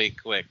really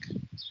quick.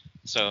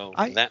 So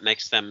that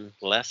makes them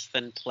less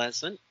than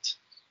pleasant.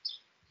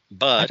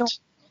 But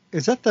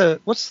is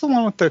that what's the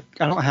one with the,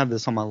 I don't have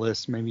this on my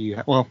list. Maybe you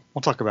have, well,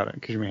 we'll talk about it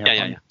because you may have one.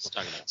 Yeah. We'll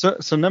talk about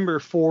it. So number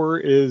 4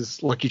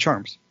 is Lucky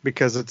Charms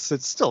because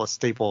it's still a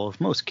staple of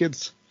most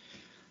kids'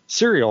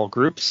 cereal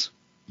groups.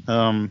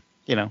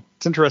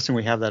 It's interesting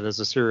we have that as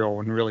a cereal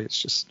when really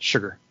it's just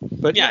sugar.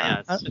 But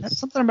it's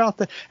something about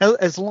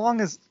as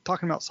long as,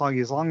 talking about soggy,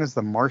 as long as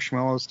the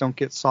marshmallows don't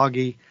get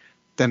soggy,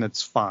 then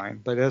it's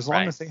fine. But as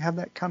long as they have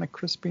that kind of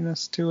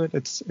crispiness to it,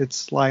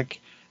 it's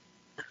like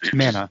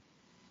manna.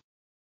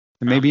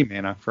 It may be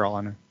manna for all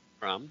I know.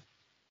 From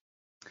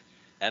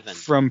Heaven.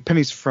 From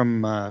Pennies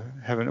from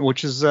Heaven,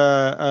 which is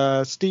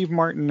Steve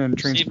Martin and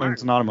Trains,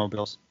 Planes, and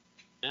Automobiles.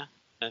 Yeah,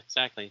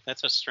 exactly.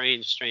 That's a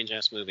strange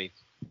ass movie.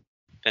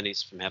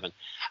 Pennies from Heaven.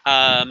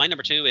 My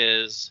number 2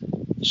 is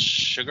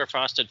Sugar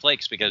Frosted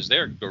Flakes because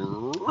they're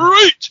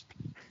great.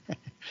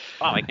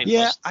 Wow, I came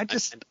close. I'm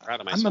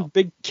proud of myself. I'm a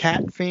big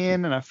cat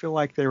fan, and I feel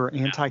like they were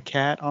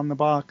anti-cat on the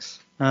box.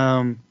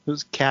 It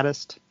was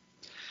catist.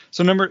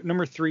 So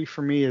number 3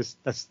 for me is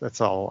that's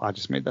all. I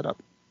just made that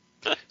up.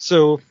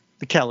 So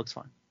the cat looks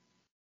fine.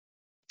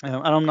 And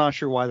I'm not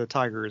sure why the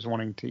tiger is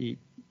wanting to eat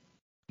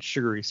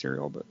sugary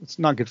cereal, but it's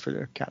not good for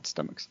their cat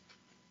stomachs.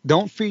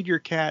 Don't feed your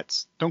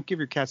cats. Don't give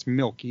your cats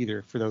milk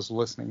either. For those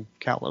listening,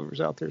 cat lovers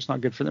out there, it's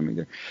not good for them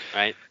either.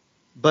 Right.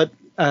 But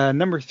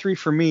number 3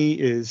 for me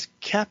is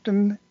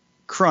Captain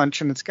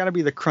Crunch, and it's got to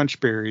be the Crunch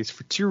Berries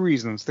for 2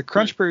 reasons. The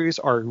Crunch Berries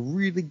are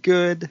really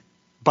good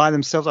by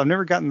themselves. I've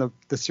never gotten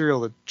the cereal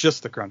with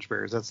just the Crunch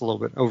Berries. That's a little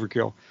bit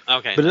overkill.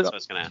 Okay, but that's what I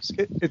was going to ask.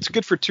 It's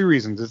good for 2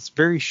 reasons. It's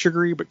very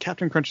sugary, but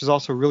Captain Crunch is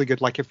also really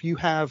good. Like if you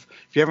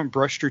haven't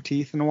brushed your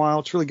teeth in a while,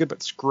 it's really good.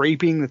 But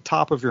scraping the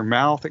top of your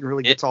mouth, it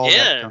really gets all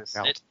that gunk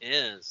out. It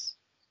is,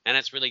 and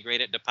it's really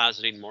great at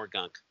depositing more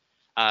gunk.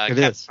 It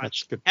is.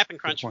 Crunch, Captain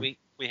Crunch.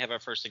 We have our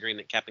first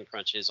agreement. Captain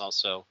Crunch is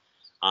also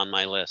on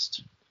my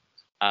list.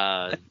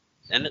 And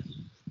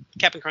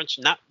Captain Crunch,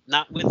 not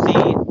with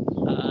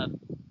the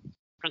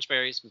Crunch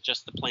Berries,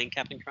 just the plain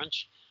Captain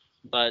Crunch.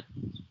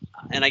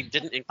 And I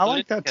didn't include I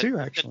like that too,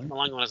 actually.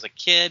 Along when I was a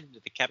kid,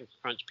 the Captain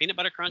Crunch Peanut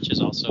Butter Crunch is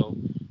also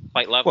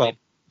quite lovely. Well,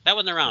 that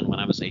wasn't around when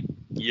I was a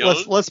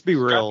young let's be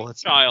real.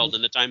 Child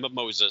in the time of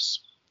Moses.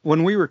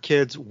 When we were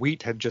kids,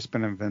 wheat had just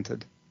been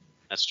invented.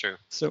 That's true.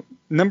 So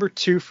number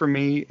 2 for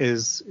me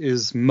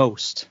is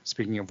Most.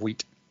 Speaking of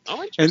wheat.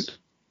 Oh, interesting.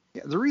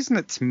 And the reason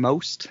it's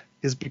Most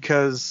is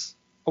because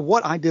of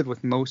what I did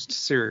with Most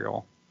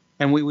cereal,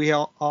 and we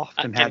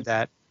often had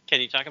that. Can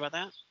you talk about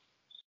that?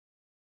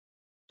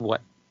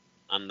 What?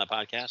 On the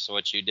podcast? So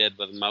what you did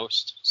with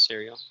Most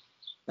cereal?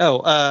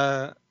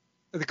 Oh,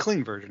 the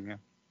clean version,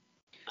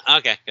 yeah.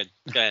 Okay, good.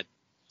 Go ahead.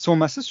 So when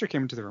my sister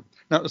came into the room,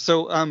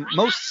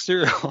 Most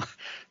cereal.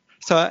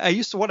 So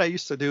what I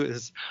used to do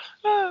is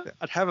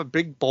I'd have a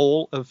big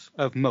bowl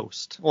of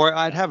Most, or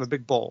I'd have a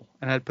big bowl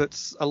and I'd put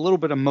a little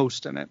bit of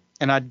Most in it,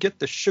 and I'd get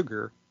the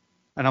sugar,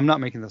 and I'm not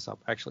making this up.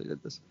 I actually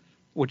did this,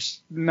 which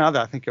now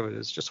that I think of it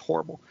is just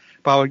horrible.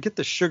 But I would get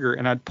the sugar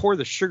and I'd pour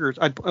the sugar.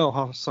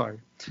 Sorry.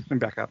 Let me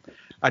back up.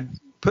 I'd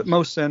put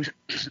Most in.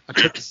 I'd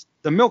put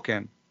the milk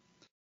in.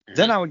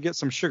 Then I would get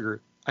some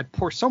sugar. I'd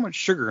pour so much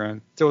sugar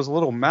in, there was a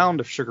little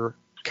mound of sugar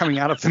coming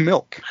out of the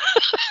milk.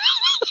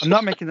 I'm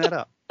not making that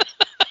up.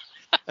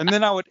 And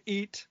then I would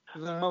eat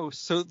the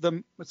Most.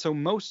 So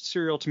Most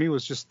cereal to me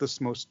was just this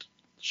most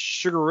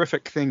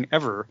sugarific thing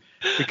ever,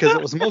 because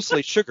it was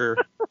mostly sugar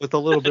with a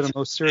little bit of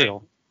Most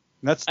cereal.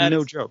 And that's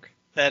no joke.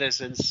 That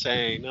is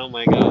insane. Oh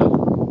my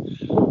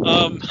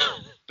god.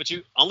 But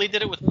you only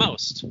did it with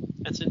Most.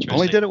 That's interesting.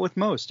 Only did it with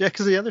Most. Yeah,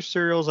 because the other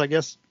cereals, I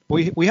guess,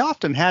 we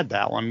often had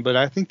that one, but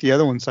I think the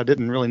other ones I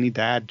didn't really need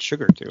to add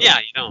sugar to. Yeah,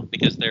 you don't,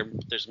 because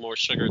there's more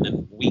sugar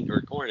than wheat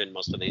or corn in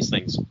most of these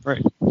things.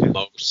 Right. Yeah.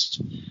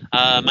 Most.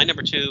 My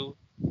number 2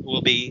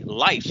 will be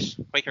Life,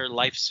 Quaker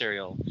Life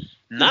cereal.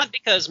 Not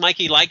because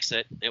Mikey likes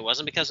it. It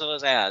wasn't because of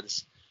those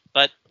ads.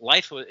 But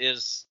Life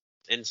is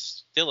and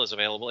still is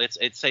available. It's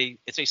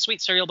a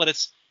sweet cereal, but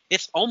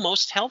it's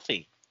almost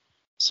healthy.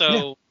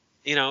 So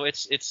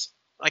it's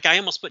like I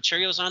almost put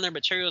Cheerios on there,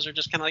 but Cheerios are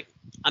just kind of like,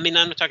 I mean,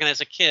 I'm talking as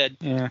a kid.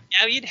 Yeah,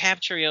 you'd have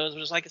Cheerios,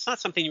 but it's not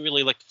something you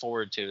really looked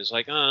forward to. It's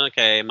like, oh,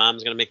 okay,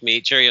 Mom's gonna make me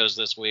eat Cheerios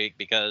this week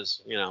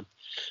because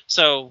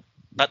So,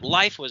 but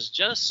Life was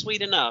just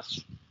sweet enough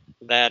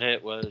that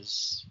it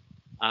was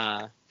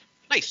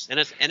nice, and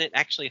it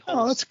actually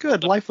holds. Oh, that's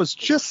good. Life was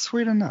just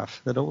sweet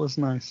enough that it was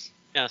nice.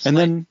 Yeah, so and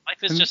then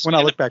Life is just when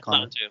I look back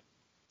on it. Too.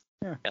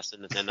 Yeah. Yes,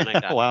 and then I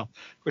got wow.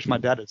 Wish my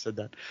dad had said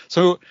that.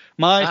 So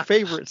my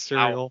favorite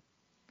cereal,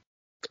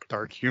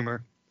 dark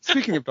humor.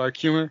 Speaking of dark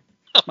humor,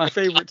 my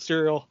favorite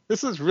cereal.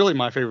 This is really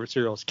my favorite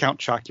cereal. Is Count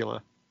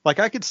Chocula. Like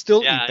I could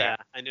still eat that. Yeah,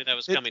 I knew that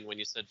was coming when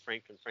you said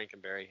Frank and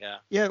Frankenberry. Yeah.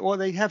 Yeah, well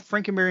they have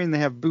Frankenberry and they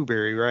have Boo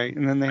Berry, right?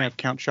 And then they have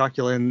Count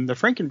Chocula, and the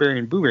Frankenberry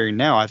and Boo Berry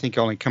now I think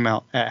only come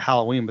out at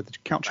Halloween, but the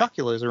Count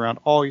Chocula is around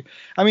all.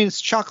 I mean,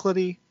 it's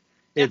chocolatey,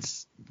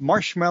 it's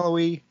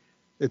marshmallowy.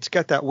 It's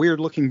got that weird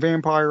looking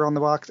vampire on the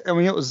box. I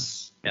mean,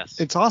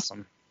 it's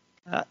awesome.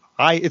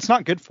 It's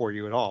not good for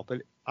you at all,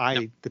 but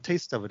the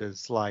taste of it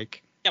is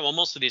like. Yeah, well,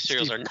 most of these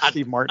cereals are not.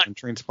 Steve Martin and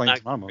Trains, Planes,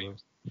 and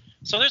Automobiles.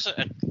 So there's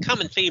a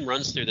common theme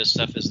runs through this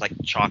stuff is like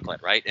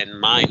chocolate, right? And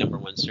my number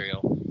 1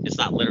 cereal, it's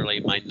not literally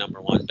my number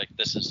 1, but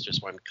this is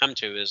just what I'm come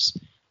to is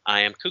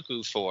I am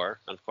cuckoo for,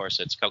 of course,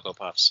 it's Cocoa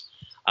Puffs.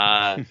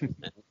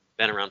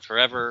 Been around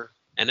forever.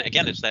 And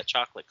again, it's that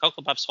chocolate.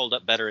 Cocoa Puffs hold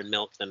up better in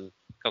milk than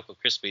Cocoa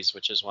Krispies,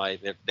 which is why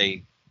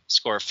they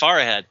score far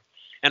ahead.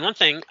 And one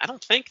thing, I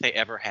don't think they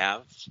ever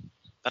have,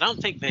 but I don't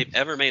think they've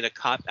ever made a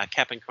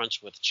Cap'n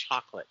Crunch with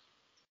chocolate,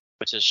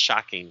 which is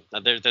shocking.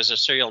 There's a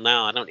cereal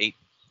now. I don't eat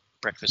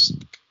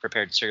breakfast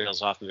prepared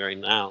cereals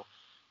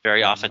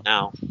very often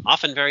now.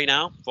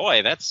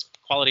 Boy, that's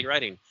quality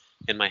writing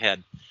in my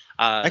head.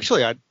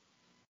 Actually,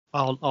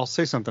 I'll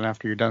say something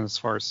after you're done as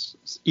far as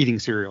eating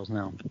cereals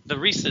now. The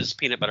Reese's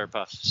Peanut Butter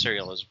Puff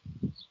cereal is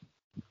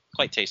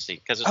quite tasty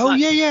because it's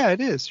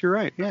it is. You're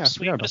right. Yeah,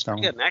 sweet, but it's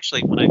pretty good. And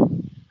actually,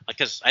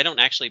 because I don't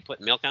actually put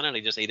milk on it,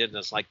 I just eat it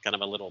as like kind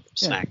of a little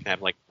snack. I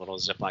have like a little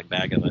Ziploc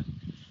bag of it.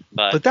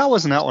 But that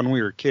wasn't out when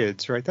we were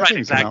kids, right? That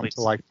didn't come out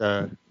until like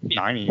the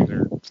 90s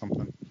or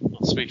something.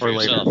 Well, speak for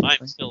yourself. Later.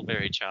 I'm still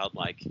very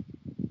childlike.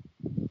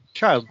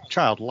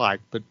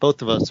 Childlike, but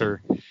both of us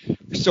are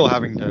still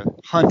having to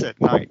hunt at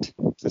night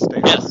to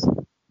stay.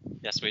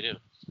 Yes, we do.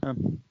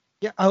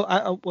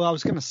 I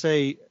was going to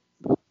say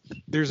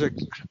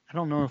I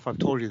don't know if I've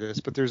told you this,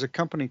 but there's a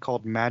company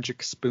called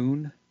Magic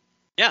Spoon.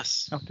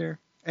 Yes. Out there.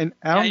 And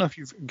I don't know if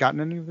you've gotten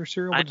any of their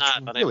cereal, but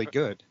it's really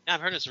good. Yeah,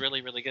 I've heard it's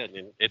really, really good.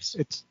 And it's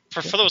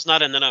for those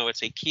not in the know,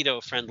 it's a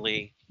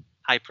keto-friendly,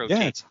 high-protein.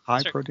 Yeah, it's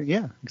high-protein.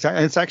 Yeah,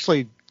 exactly. It's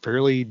actually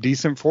fairly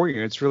decent for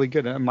you. It's really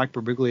good. Mike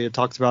Birbiglia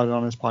talks about it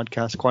on his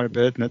podcast quite a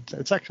bit, and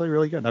it's actually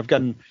really good. I've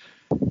gotten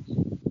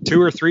 2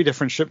 or 3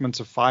 different shipments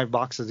of 5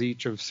 boxes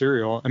each of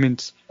cereal. I mean,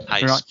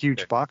 they're not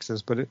huge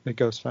boxes, but it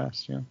goes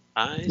fast. Yeah.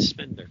 High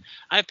spender.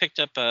 I picked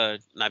up I've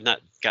not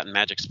gotten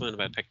Magic Spoon,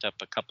 but I picked up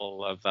a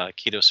couple of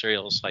keto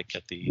cereals like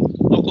at the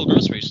local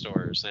grocery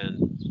stores,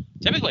 and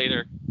typically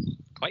they're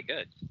quite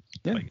good.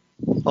 Yeah.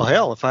 Well,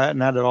 hell, if I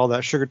hadn't added all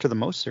that sugar to the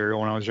Most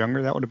cereal when I was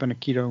younger, that would have been a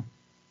keto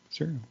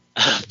cereal.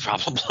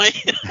 Probably.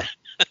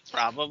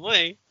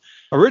 Probably.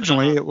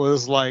 Originally, it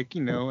was like,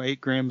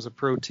 8 grams of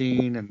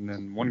protein and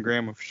then 1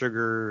 gram of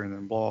sugar and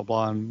then blah,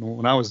 blah, blah. And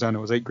when I was done, it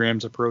was 8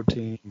 grams of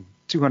protein,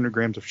 200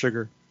 grams of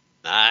sugar.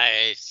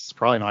 Nice. It's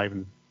probably not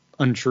even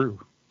untrue.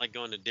 Like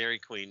going to Dairy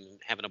Queen and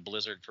having a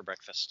Blizzard for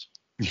breakfast.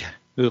 Yeah.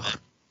 Ugh.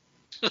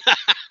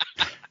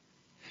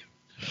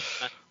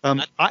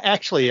 I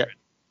actually,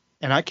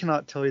 and I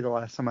cannot tell you the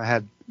last time I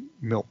had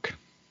milk,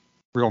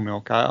 real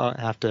milk. I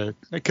have to,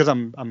 because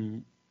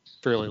I'm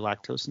fairly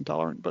lactose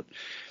intolerant, but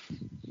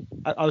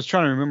I was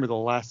trying to remember the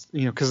last,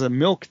 because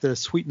the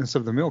sweetness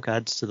of the milk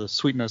adds to the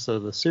sweetness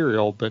of the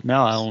cereal, but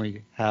now I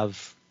only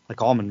have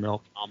like almond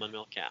milk. Almond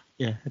milk, yeah.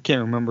 Yeah, I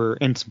can't remember,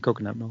 and some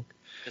coconut milk.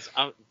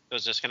 I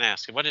was just going to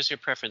ask, what is your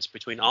preference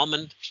between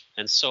almond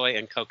and soy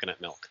and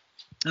coconut milk?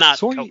 Not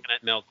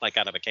coconut milk like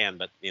out of a can,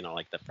 but,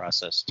 like the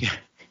processed. Yeah.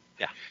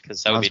 Yeah,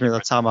 because that would be different.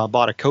 That's time I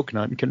bought a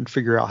coconut and couldn't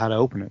figure out how to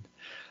open it.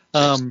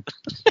 That's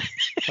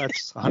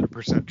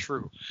 100%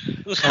 true.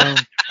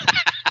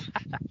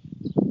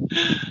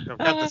 I've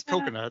got this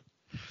coconut.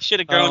 Should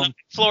have grown up in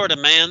Florida,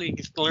 man. You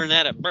could learn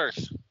that at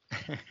birth.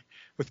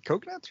 With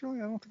coconuts, really?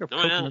 I don't think I've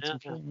coconuts in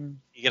Florida.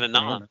 You get a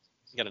gnaw on.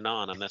 You get a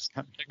gnaw on them.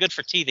 They're good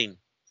for teething.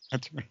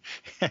 That's right.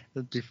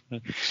 That'd be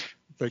funny.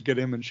 It's a good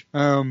image.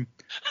 But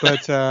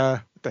what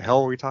the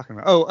hell are we talking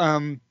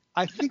about?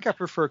 I think I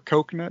prefer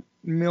coconut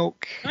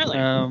milk. Really?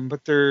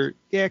 But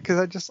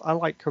because I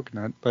like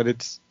coconut, but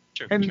it's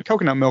True. And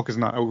coconut milk is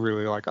not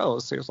overly like, oh,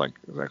 it tastes like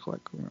exactly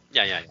like.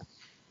 Yeah.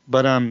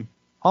 But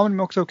almond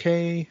milk's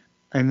okay,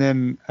 and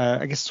then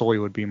I guess soy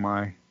would be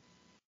my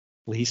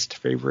least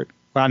favorite.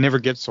 Well, I never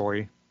get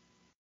soy.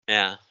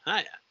 Yeah,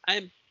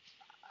 I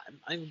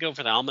go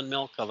for the almond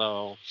milk,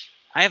 although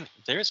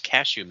there's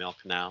cashew milk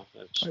now,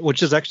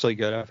 which is actually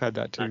good. I've had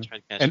that too.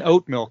 And milk.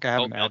 Oat milk, I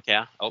haven't had.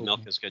 Yeah, oat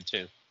milk is good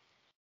too.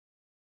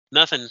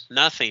 Nothing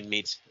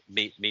meets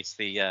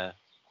the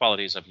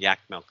qualities of yak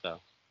milk though.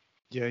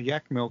 Yeah,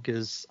 yak milk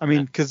is. I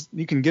mean, because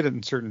you can get it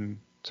in certain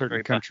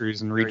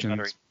countries and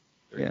regions.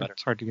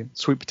 It's hard to get.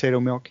 Sweet potato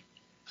milk.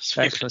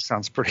 Actually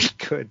sounds pretty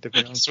good, to be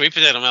honest. Sweet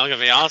potato milk would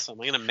be awesome.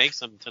 I'm gonna make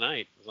some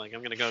tonight. Like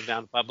I'm gonna go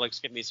down to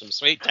Publix, get me some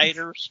sweet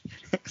taters.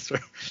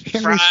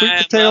 Henry, sweet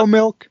potato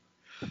milk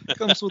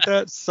comes with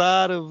that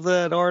side of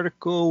that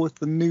article with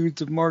the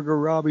nudes of Margot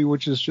Robbie,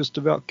 which is just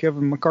about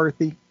Kevin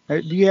McCarthy. Do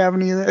you have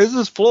any of that? This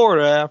is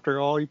Florida, after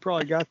all. You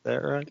probably got that,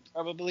 right?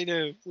 Probably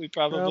do. We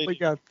probably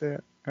got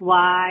that.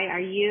 Why are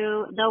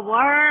you the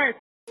worst?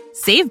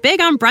 Save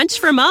big on brunch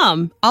for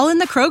mom, all in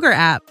the Kroger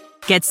app.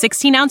 Get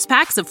 16-ounce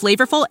packs of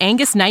flavorful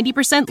Angus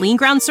 90% lean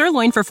ground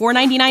sirloin for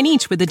 $4.99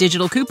 each with a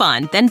digital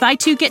coupon. Then buy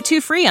 2, get 2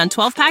 free on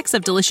 12 packs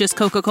of delicious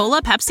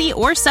Coca-Cola, Pepsi,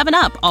 or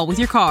 7-Up, all with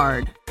your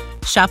card.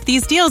 Shop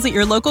these deals at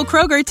your local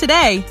Kroger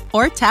today,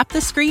 or tap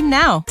the screen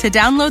now to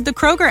download the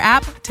Kroger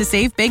app to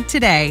save big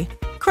today.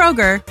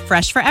 Kroger,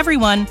 fresh for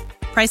everyone.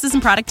 Prices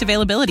and product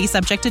availability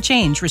subject to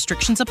change.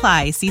 Restrictions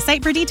apply. See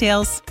site for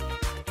details.